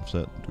save us from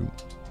certain doom.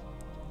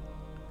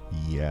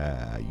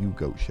 Yeah, you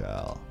go,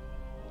 Shal.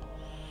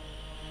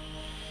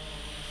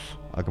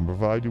 I can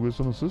provide you with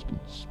some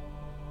assistance.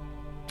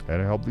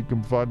 Any help that you can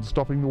provide in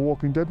stopping the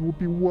Walking Dead will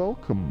be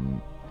welcome.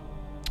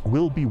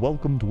 Will be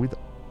welcomed with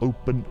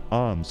open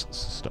arms,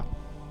 sister.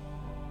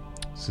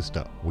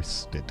 Sister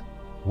Wisted.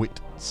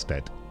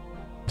 Whitsted.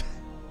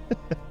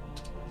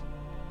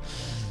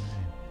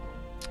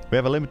 We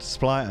have a limited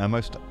supply, and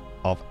most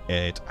of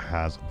it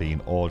has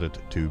been ordered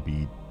to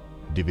be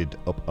divvied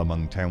up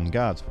among town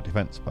guards for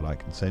defense, but I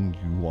can send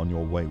you on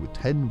your way with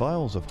 10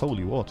 vials of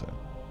holy water.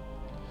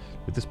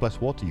 With this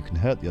blessed water you can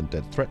hurt the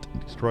undead threat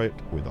and destroy it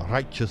with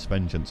righteous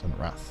vengeance and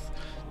wrath.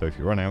 Though if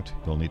you run out,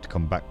 you'll need to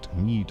come back to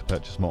me to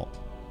purchase more.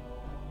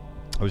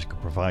 I wish I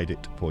could provide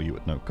it for you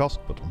at no cost,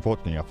 but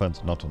unfortunately our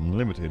funds are not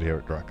unlimited here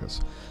at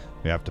Drakas.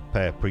 We have to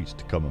pay a priest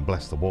to come and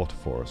bless the water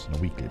for us on a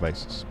weekly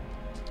basis.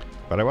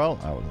 Very well,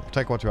 I will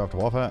take what you have to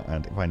offer,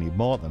 and if I need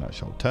more, then I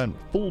shall turn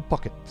full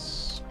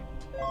pockets.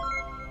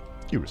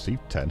 You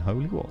received 10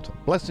 holy water.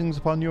 Blessings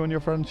upon you and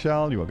your friends,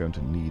 Shal. You are going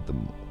to need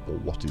them for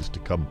what is to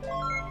come.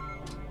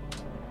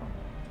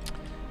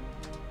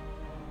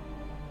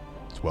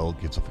 This well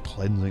gives off a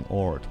cleansing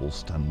aura to all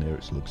stand near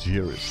its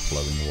luxurious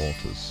flowing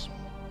waters.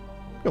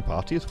 Your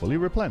party is fully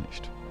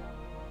replenished.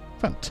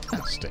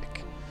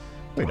 Fantastic.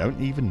 We don't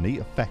even need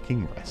a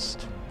fecking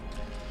rest.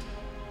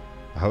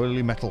 A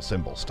holy metal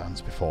symbol stands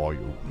before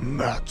you.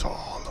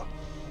 Metal!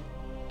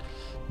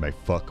 May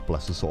Phuk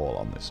bless us all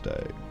on this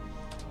day.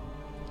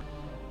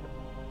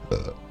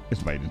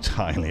 It's made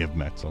entirely of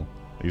metal.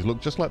 These look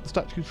just like the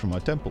statues from my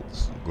temple.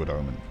 This is a good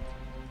omen.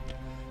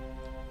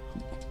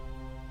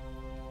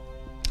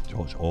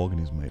 George organ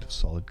is made of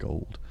solid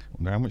gold. I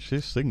wonder how much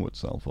this thing would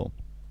sell for.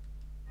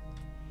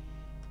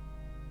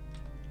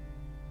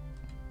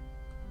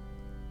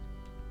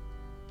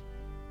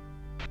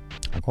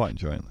 I'm quite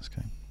enjoying this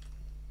game.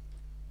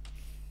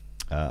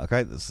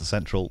 Okay, that's the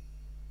central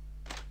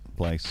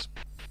place.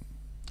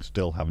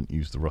 Still haven't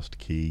used the rust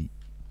key.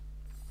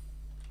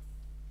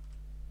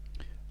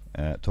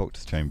 Talk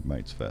to the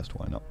chambermaids first,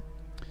 why not?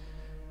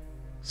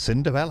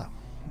 Cinderella.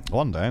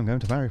 One day I'm going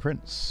to marry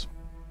Prince.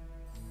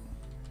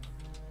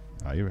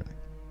 Are you really?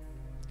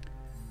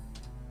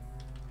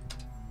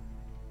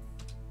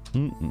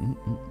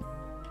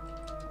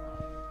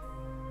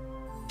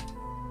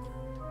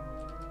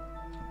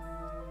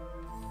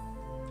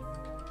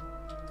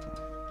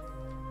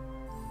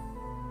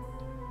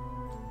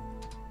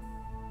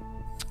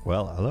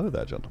 Well, hello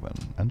there, gentlemen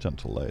and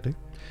gentle lady.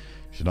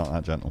 She's not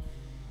that gentle.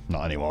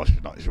 Not anymore,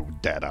 she's not. She's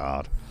dead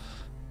hard.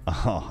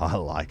 Oh, I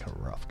like a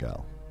rough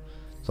girl.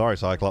 Sorry,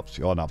 Cyclops,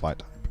 you're not my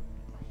type.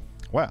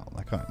 Well,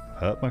 that kind of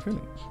hurt my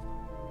feelings.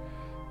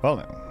 Well,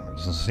 no, it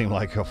doesn't seem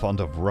like you're fond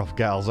of rough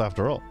gals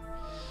after all.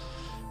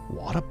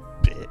 What a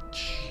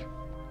bitch.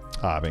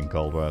 I've been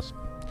called worse.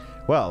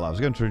 Well, I was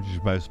going to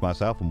introduce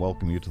myself and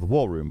welcome you to the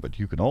war room, but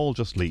you can all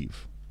just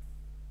leave.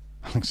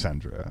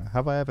 Alexandria,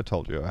 have I ever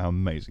told you how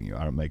amazing you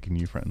are at making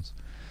new friends?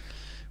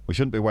 We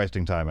shouldn't be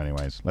wasting time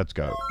anyways. Let's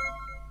go.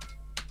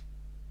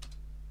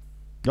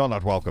 You're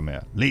not welcome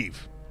here.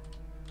 Leave.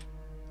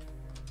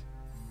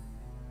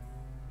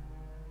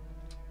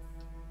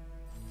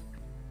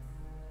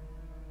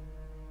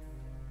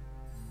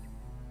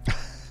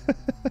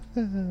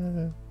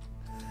 The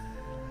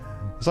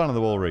sign on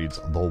the wall reads,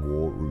 The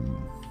War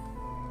Room.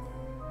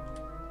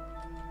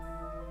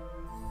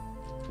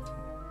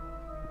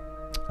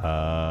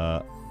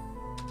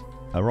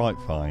 Alright,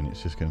 fine.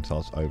 It's just going to tell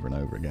us over and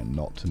over again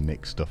not to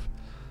nick stuff.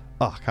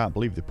 Oh, I can't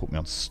believe they put me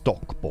on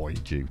stock boy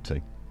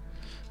duty.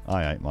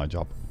 I hate my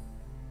job.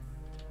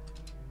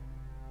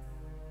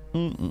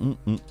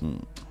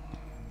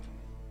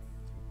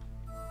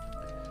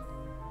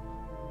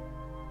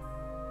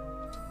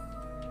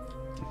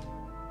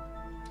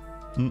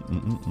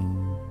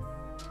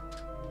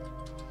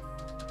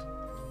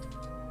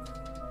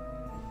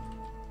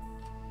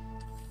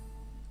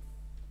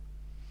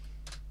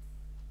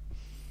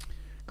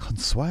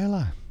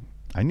 Consuela,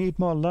 I need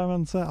more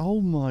lemons.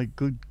 Oh my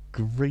good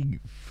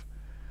grief.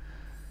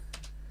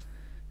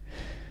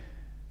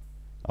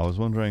 I was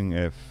wondering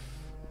if...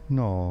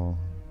 No.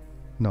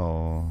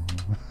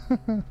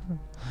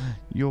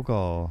 You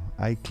go,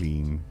 I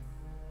clean.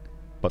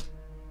 But...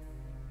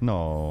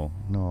 No.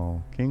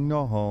 King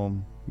no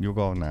home. You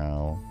go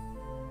now.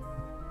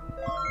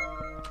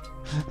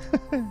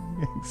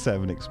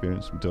 7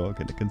 experience from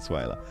talking to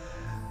Consuela.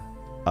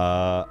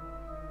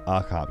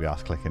 I can't be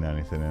asked clicking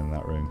anything in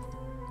that room.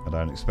 I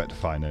don't expect to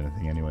find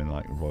anything anyway,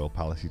 like a royal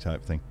palace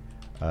type thing.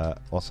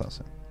 What's that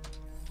say?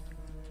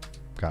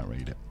 Can't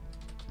read it.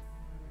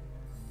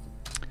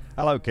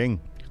 Hello, King.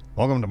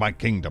 Welcome to my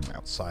kingdom,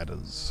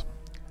 outsiders.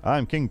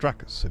 I'm King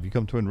Drakas. Have you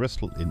come to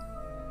enlist in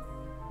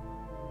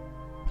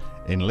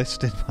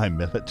my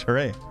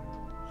military?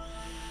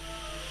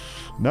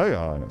 No, Your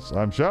Highness.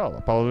 I'm Shal,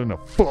 a paladin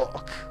of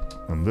Phuk.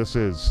 And this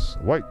is...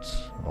 Wait,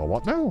 or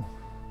what now?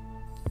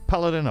 A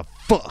paladin of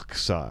Phuk,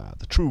 sire,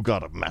 the true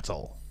god of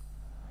metal.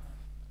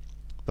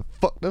 The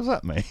fuck does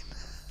that mean?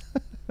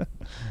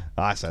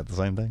 I said the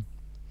same thing.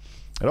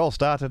 It all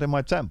started in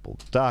my temple.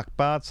 Dark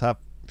bards have...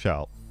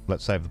 Shal,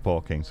 let's save the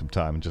poor king some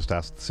time and just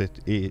ask the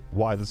city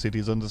why the city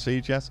is under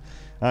siege, yes?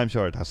 I'm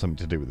sure it has something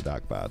to do with the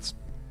dark bards.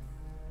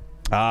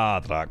 Ah,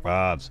 the dark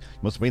bards.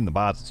 It must have been the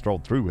bards that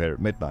strolled through here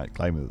at midnight,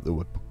 claiming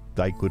that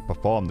they could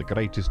perform the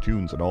greatest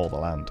tunes in all the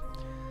land.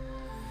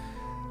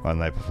 When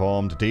they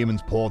performed,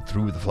 demons poured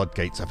through the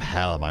floodgates of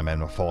hell. My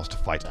men were forced to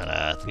fight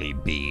unearthly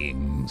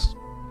beings.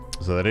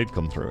 So they did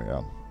come through,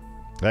 yeah.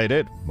 They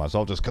did. My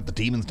soldiers cut the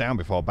demons down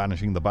before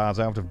banishing the bards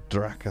out of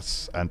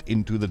Drakas and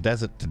into the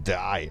desert to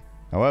die.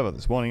 However,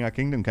 this morning our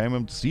kingdom came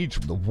under siege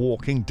from the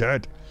walking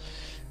dead.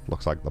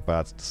 Looks like the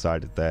Bads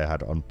decided they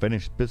had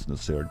unfinished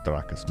business here at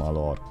Drakas, my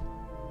lord.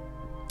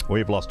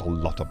 We've lost a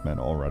lot of men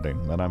already,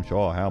 and I'm not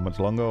sure how much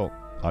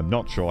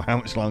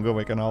longer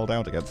we can hold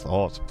out against the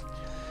horse.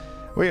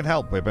 We can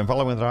help. We've been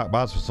following the Dark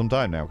Bads for some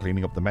time now,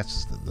 cleaning up the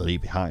messes that they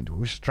leave behind. We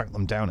wish to track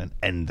them down and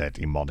end their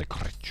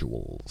demonic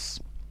rituals.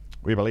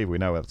 We believe we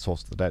know where the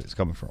source of the dead is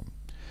coming from.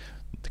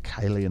 The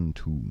Kylian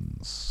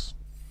tombs.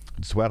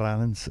 It's where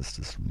our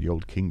ancestors from the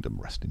old kingdom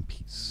rest in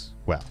peace.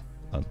 Well,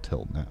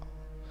 until now.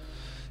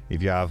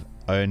 If you have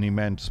any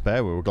men to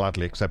spare, we will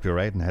gladly accept your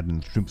aid and head in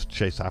the troops to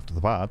chase after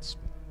the Bads.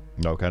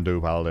 No can do,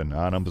 Paladin.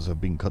 Our numbers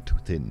have been cut too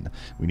thin.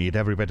 We need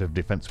every bit of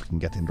defense we can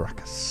get in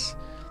Drakas.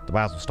 The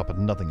Bads will stop at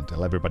nothing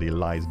until everybody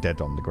lies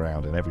dead on the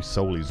ground and every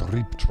soul is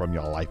ripped from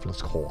your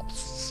lifeless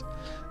corpse.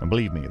 And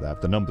believe me, they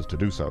have the numbers to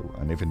do so,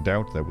 and if in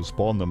doubt, they will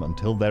spawn them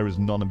until there is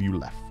none of you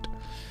left.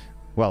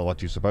 Well, what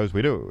do you suppose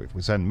we do? If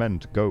we send men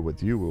to go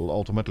with you, we will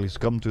ultimately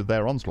succumb to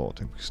their onslaught.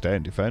 If we stay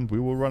and defend, we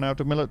will run out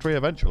of military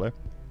eventually.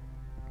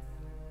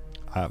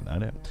 I have an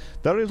idea.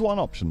 There is one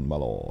option, my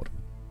lord.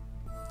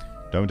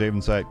 Don't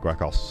even say it,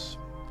 Drakas.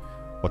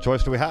 What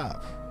choice do we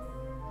have?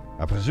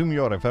 I presume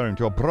you're referring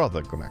to your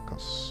brother,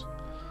 Drakas.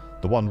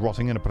 The one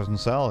rotting in a prison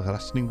cell,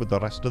 resting with the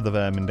rest of the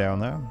vermin down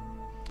there.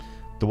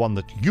 The one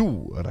that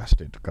you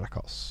arrested,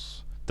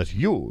 Drakas. That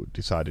you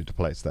decided to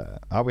place there.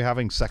 Are we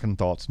having second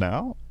thoughts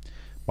now?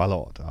 My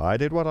lord, I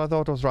did what I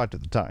thought was right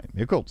at the time.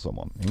 You killed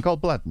someone, in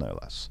cold blood no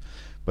less.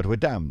 But we're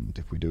damned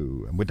if we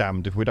do, and we're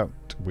damned if we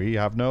don't. We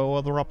have no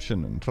other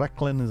option, and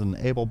Treklin is an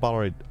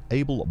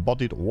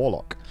able-bodied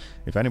warlock.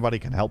 If anybody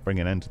can help bring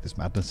an end to this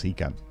madness, he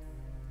can.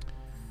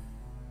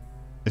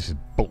 This is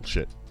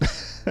bullshit.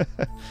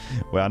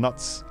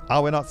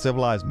 Are we not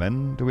civilized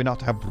men? Do we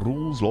not have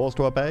rules, laws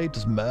to obey?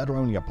 Does murder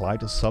only apply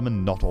to some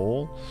and not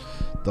all?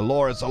 The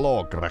law is the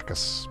law,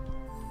 Drakas.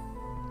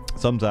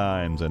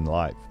 Sometimes in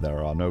life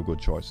there are no good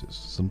choices.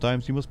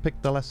 Sometimes you must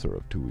pick the lesser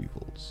of two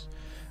evils.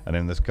 And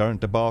in this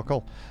current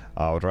debacle,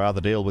 I would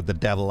rather deal with the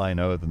devil I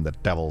know than the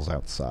devils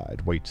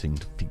outside, waiting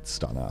to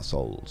feast on our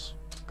souls.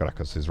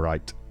 Drakas is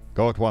right.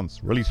 Go at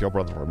once, release your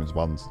brother from his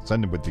bonds,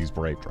 send him with these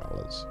brave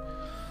travelers.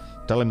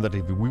 Tell him that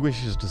if he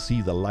wishes to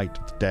see the light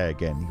of day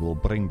again, he will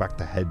bring back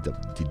the heads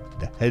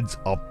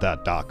of the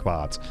Dark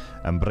Bads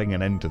and bring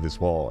an end to this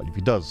war. If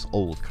he does,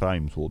 old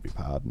crimes will be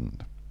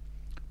pardoned.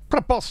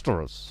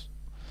 Preposterous!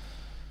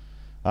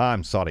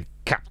 I'm sorry,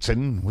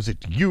 Captain. Was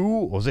it you,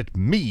 or was it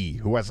me,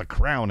 who has a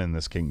crown in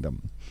this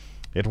kingdom?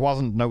 I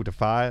wasn't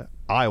notified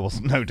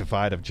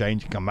of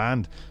changing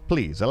command.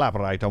 Please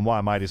elaborate on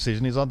why my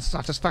decision is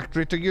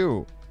unsatisfactory to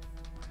you.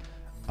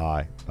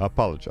 I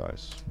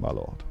apologize, my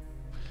lord.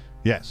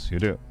 Yes, you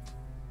do.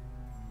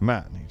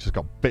 Man, he just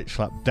got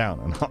bitch-slapped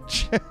down a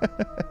notch.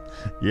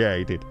 Yeah,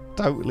 he did.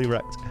 Totally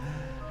wrecked.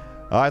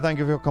 I thank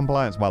you for your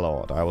compliance, my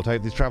lord. I will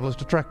take these travellers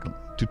to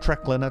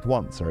Treklin at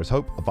once. There is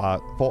hope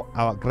for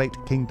our great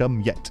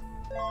kingdom yet.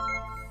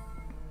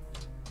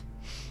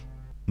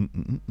 The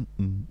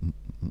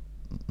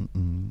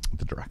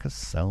Drakas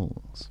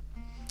cells.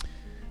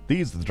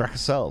 These are the Drakas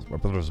cells. My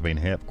brother has been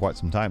here for quite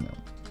some time now.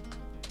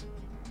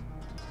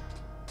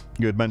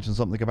 You had mentioned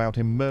something about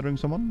him murdering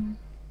someone?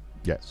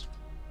 Yes.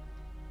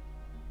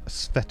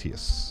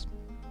 Asphetius.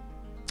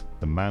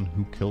 The man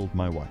who killed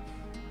my wife.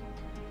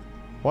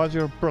 Why is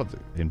your brother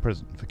in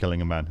prison for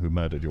killing a man who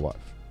murdered your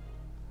wife?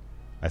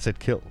 I said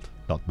killed,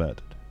 not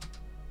murdered.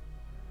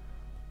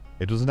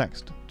 It was an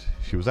accident.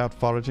 She was out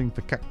foraging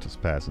for cactus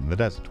pears in the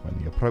desert when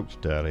he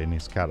approached her in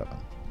his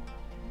caravan.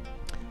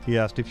 He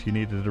asked if she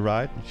needed a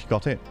ride, and she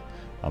got in.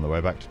 On the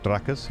way back to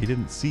Drakas, he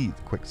didn't see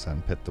the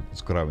quicksand pit that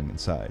was growing in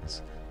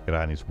size. He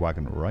ran his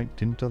wagon right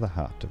into the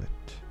heart of it.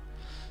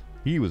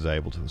 He was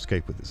able to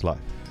escape with his life,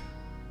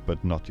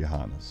 but not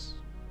Johannes.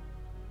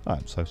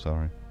 I'm so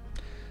sorry.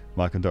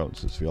 My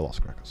condolences for your loss,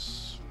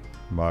 Drakas.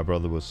 My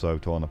brother was so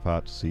torn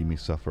apart to see me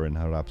suffer in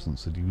her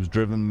absence that he was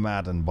driven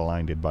mad and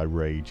blinded by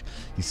rage.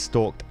 He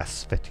stalked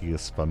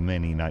Asphetius for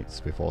many nights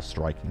before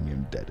striking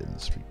him dead in the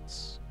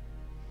streets.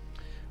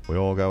 We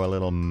all go a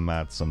little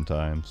mad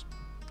sometimes.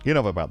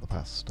 Enough about the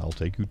past. I'll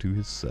take you to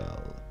his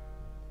cell.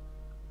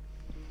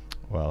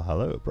 Well,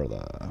 hello,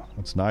 brother.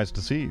 It's nice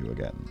to see you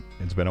again.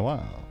 It's been a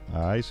while.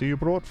 I see you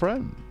brought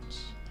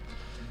friends.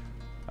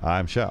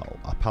 I'm Shell,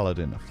 a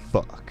paladin of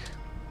Phuk.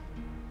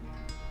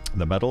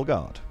 The Metal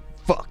God.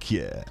 Fuck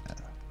yeah!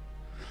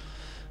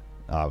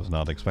 I was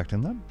not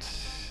expecting that.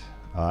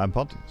 I'm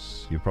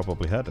Pontius. You've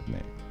probably heard of me.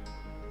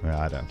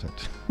 I doubt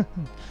it.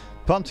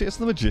 Pontius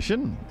the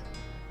Magician?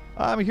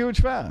 I'm a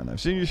huge fan.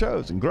 I've seen your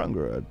shows in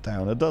Grungra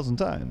town a dozen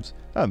times.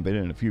 I haven't been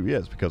in a few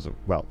years because of,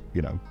 well,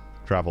 you know,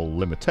 travel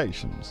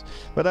limitations.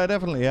 But I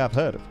definitely have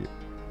heard of you.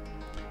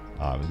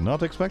 I was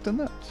not expecting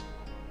that.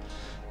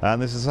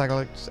 And this is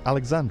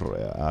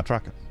Alexandria, our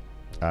tracker.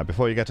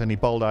 Before you get any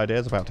bold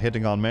ideas about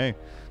hitting on me,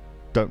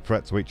 don't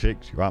fret, sweet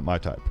cheeks, you aren't my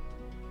type.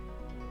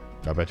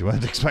 I bet you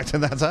weren't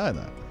expecting that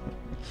either.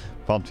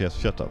 Pontius,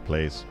 shut up,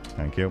 please.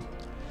 Thank you.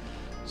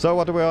 So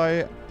what do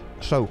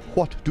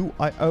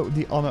I owe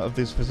the honour of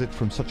this visit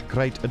from such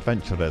great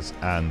adventurers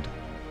and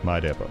my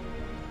dear bro?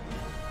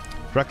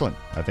 Dreklin,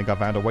 I think I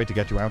found a way to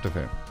get you out of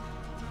here.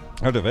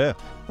 Out of here?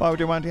 Why would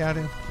you want me out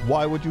of here?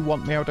 Why would you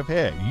want me out of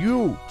here?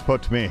 You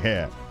put me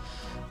here.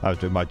 I was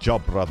doing my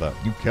job, brother.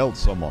 You killed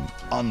someone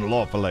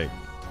unlawfully.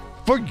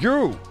 For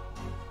you!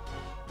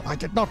 I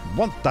did not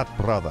want that,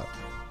 brother.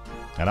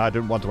 And I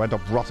didn't want to end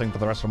up rotting for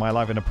the rest of my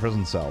life in a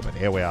prison cell, but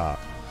here we are.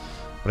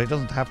 But it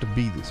doesn't have to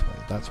be this way.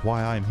 That's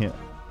why I'm here.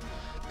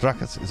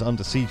 Drakas is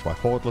under siege by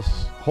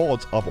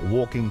hordes of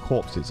walking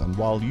corpses, and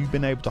while you've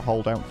been able to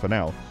hold out for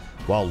now,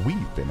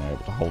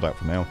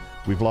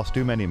 we've lost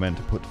too many men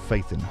to put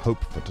faith in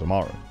hope for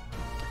tomorrow.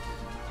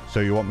 So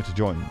you want me to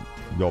join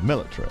your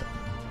military?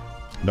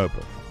 No,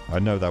 brother. I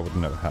know that would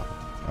never happen.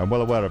 I'm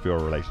well aware of your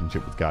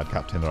relationship with Guard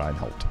Captain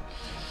Reinhold.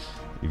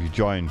 If you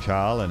join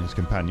Charles and his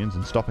companions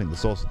in stopping the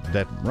source of the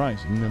dead and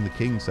rising, then the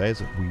king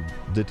says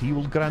that he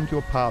will grant you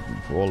a pardon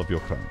for all of your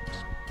crimes.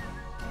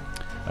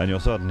 And you're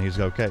certain he's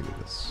okay with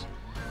this?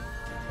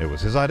 It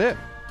was his idea.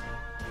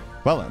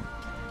 Well then,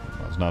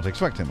 I was not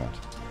expecting that.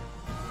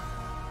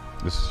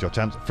 This is your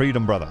chance at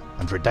freedom, brother,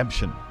 and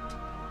redemption.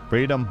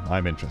 Freedom,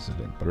 I'm interested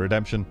in, but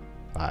redemption,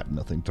 I have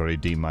nothing to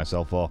redeem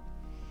myself for.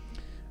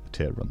 A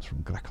tear runs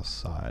from Drakas'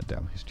 side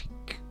down his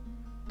cheek.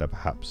 Then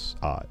perhaps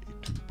I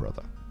too,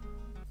 brother.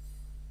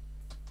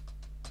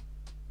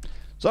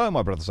 So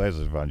my brother says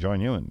if I join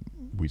you and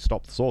we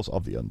stop the source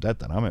of the undead,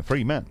 then I'm a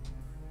free man.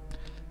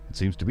 It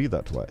seems to be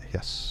that way,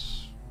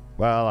 yes.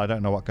 Well, I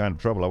don't know what kind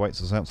of trouble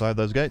awaits us outside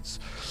those gates,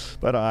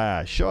 but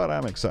I sure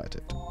am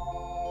excited.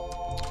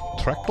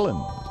 Dreklin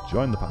has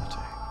joined the party.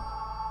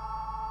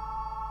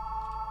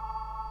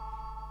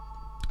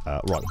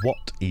 Right,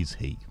 what is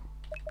he?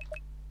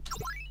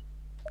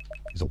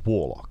 He's a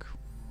warlock.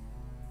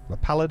 A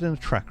paladin, a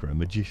tracker, a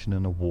magician,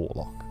 and a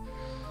warlock.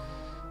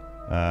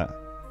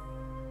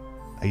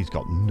 He's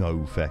got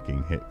no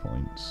fucking hit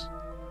points.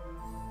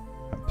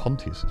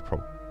 Pontius is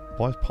probably...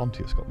 Why has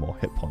Pontius got more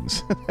hit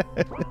points?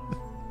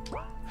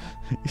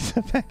 He's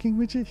a fucking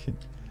magician.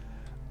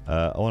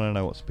 I want to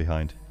know what's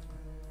behind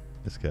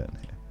this curtain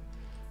here.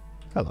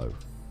 Hello.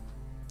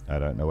 I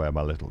don't know where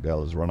my little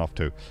girl has run off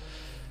to.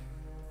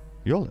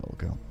 Your little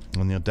girl?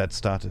 When the undead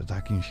started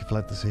attacking, she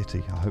fled the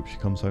city. I hope she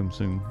comes home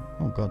soon.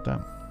 Oh,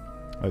 goddamn.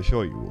 I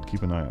assure you we'll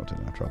keep an eye out in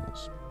our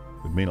travels.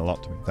 It would mean a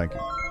lot to me. Thank you.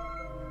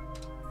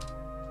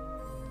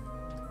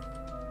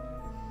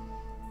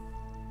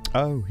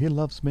 Oh, he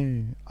loves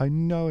me. I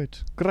know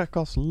it.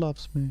 Drakas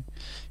loves me.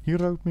 He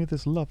wrote me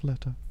this love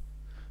letter.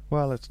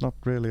 Well, it's not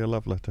really a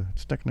love letter.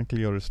 It's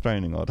technically a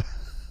restraining order.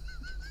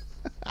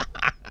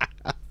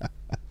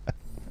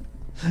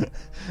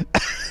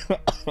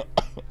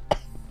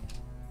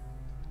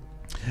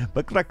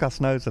 But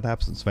Drakas knows that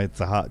absence makes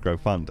the heart grow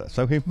fonder,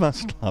 so he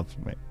must love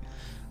me.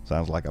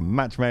 Sounds like a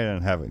match made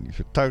in heaven. You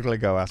should totally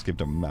go ask him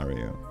to marry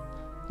you.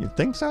 You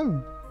think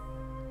so?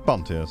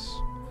 Pontius.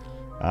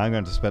 I'm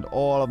going to spend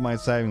all of my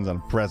savings on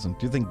a present.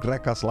 Do you think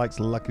Drakas likes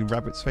Lucky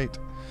Rabbit's feet?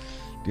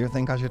 Do you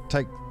think I should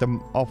take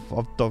them off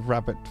of the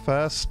rabbit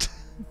first?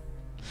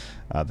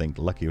 I think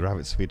Lucky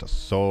Rabbit's feet are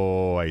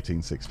so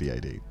 1860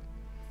 AD.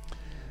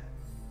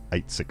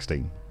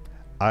 816.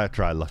 I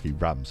try Lucky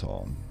Ram's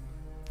horn.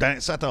 Then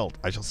it's settled.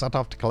 I shall set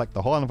off to collect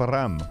the horn of a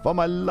ram for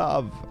my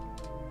love.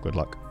 Good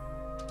luck.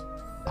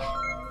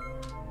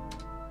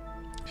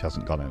 She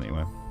hasn't gone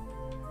anywhere.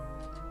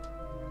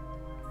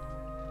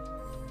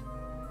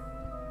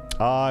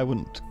 I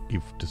wouldn't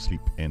give to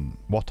sleep in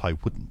what I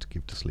wouldn't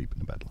give to sleep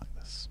in a bed like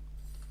this.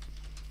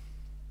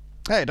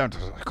 Hey, don't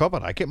touch the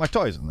cupboard. I keep my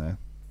toys in there.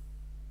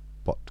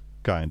 What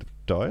kind of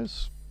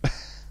toys?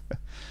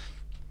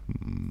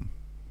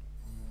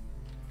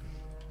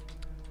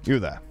 You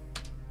there.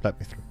 Let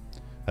me through.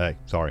 Hey,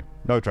 sorry.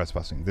 No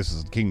trespassing. This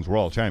is the King's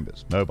Royal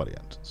Chambers. Nobody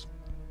enters.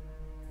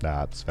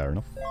 That's fair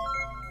enough.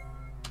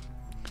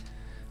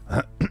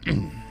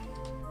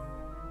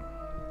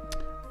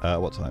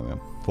 What time are we on?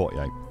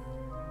 48.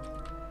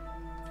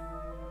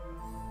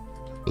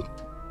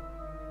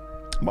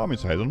 Mommy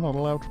says I'm not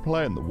allowed to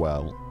play in the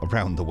well,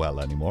 around the well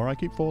anymore. I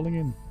keep falling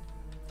in.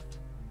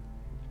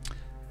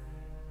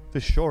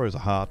 This sure is a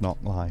hard knock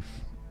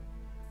life.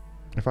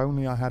 If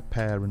only I had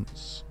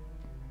parents.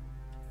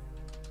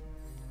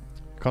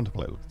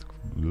 Contemplate.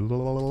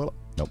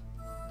 Nope.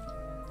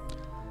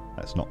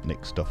 Let's not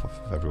nick stuff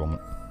off of everyone.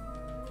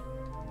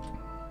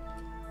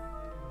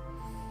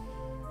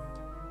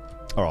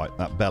 Alright,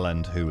 that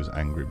bellend who was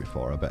angry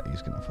before, I bet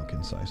he's gonna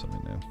fucking say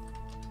something now.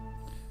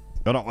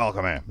 You're not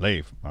welcome here.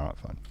 Leave. Alright,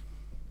 fine.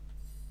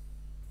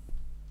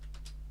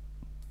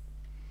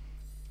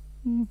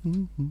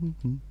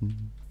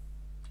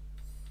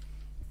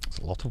 There's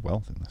a lot of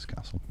wealth in this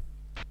castle.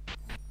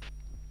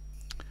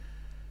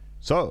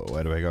 So,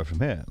 where do we go from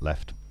here?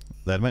 Left.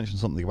 They had mentioned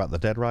something about the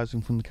dead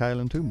rising from the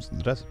Kaelan tombs in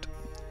the desert.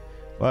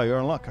 Well, you're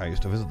in luck. I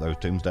used to visit those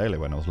tombs daily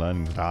when I was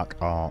learning the dark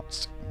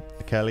arts.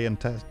 The Kaelan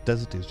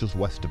desert is just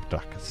west of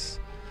Drakas.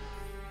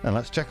 Then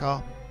let's check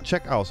our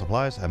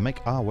supplies and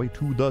make our way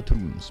to the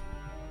tombs.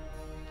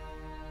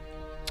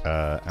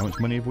 How much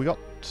money have we got?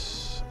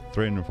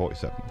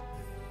 347.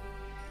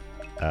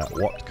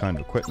 What kind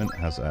of equipment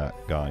has our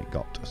guy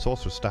got? A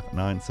sorcerer's staff,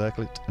 9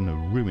 circlet, and a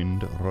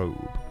ruined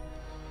robe.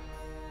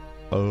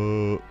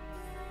 I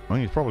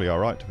think he's probably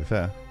alright, to be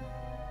fair.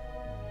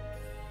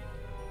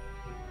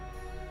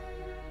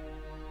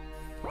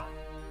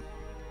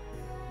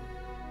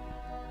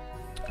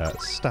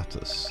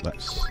 Status,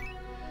 let's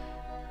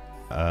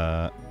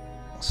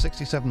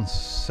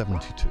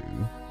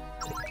 67.72,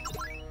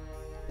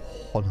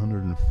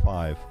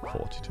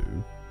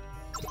 105.42,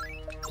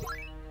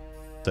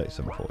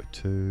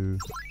 37.42,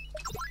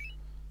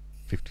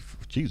 50.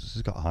 Jesus,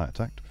 he's got a high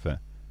attack, to be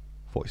fair.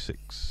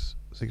 46,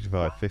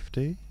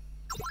 65.50,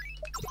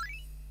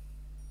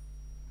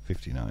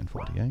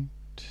 59.48,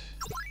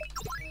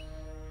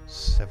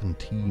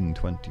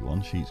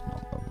 17.21. She's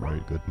not a very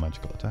good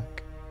magical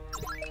attack.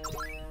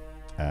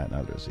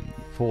 Now there's the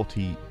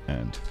 40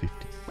 and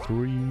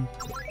 53,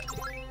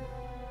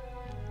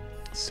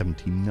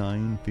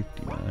 79,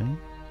 59,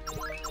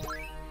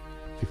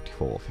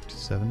 54,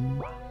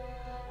 57,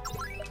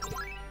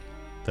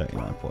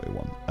 39,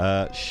 41.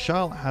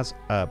 Charles has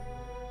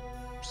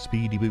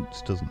speedy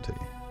boots, doesn't he?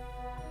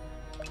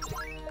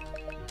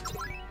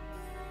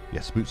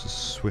 Yes, boots of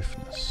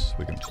swiftness.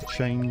 We're going to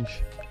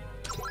change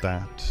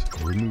that,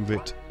 remove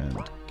it, and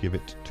give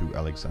it to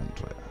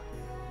Alexandria.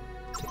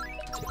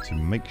 To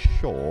make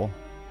sure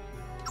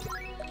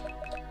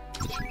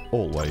that she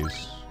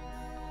always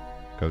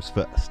goes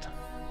first.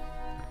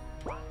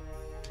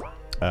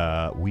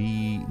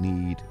 We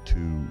need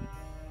to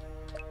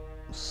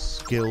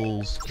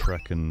skills,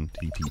 trek and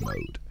TP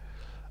mode.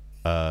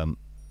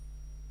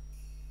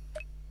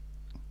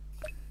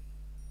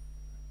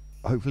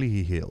 Hopefully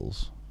he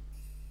heals.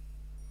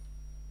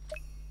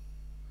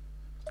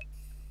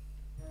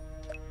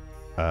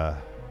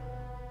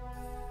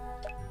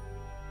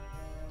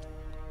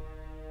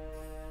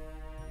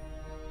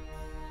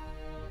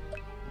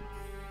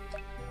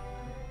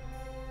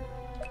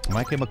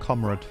 Make him a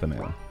comrade for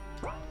now.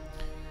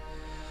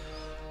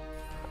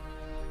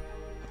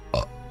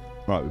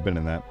 Right, we've been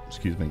in there.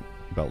 Excuse me,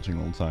 belching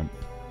all the time.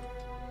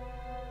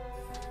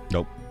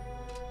 Nope.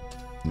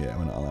 Yeah,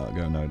 we're not allowed to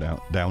go, no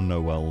doubt. Down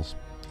no wells.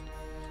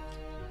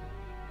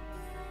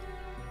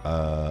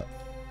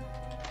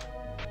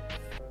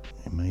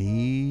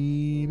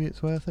 Maybe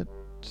it's worth it.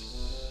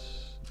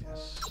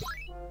 Yes.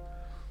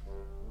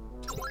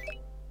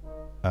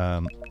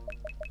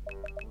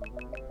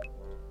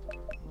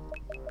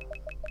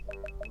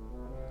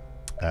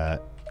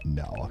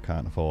 No, I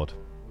can't afford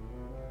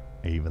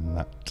even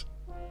that.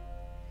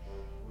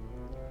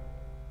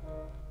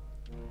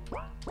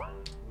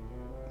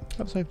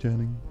 Have a safe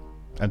journey.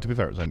 And to be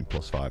fair, it's only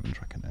 +5 in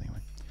trekking anyway.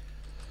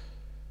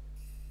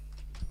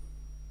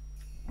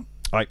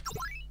 Right,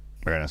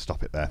 we're going to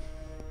stop it there.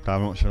 Thank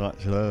you much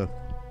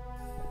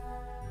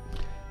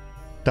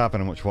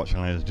for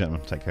watching, ladies and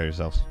gentlemen. Take care of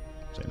yourselves.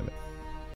 See you in a bit.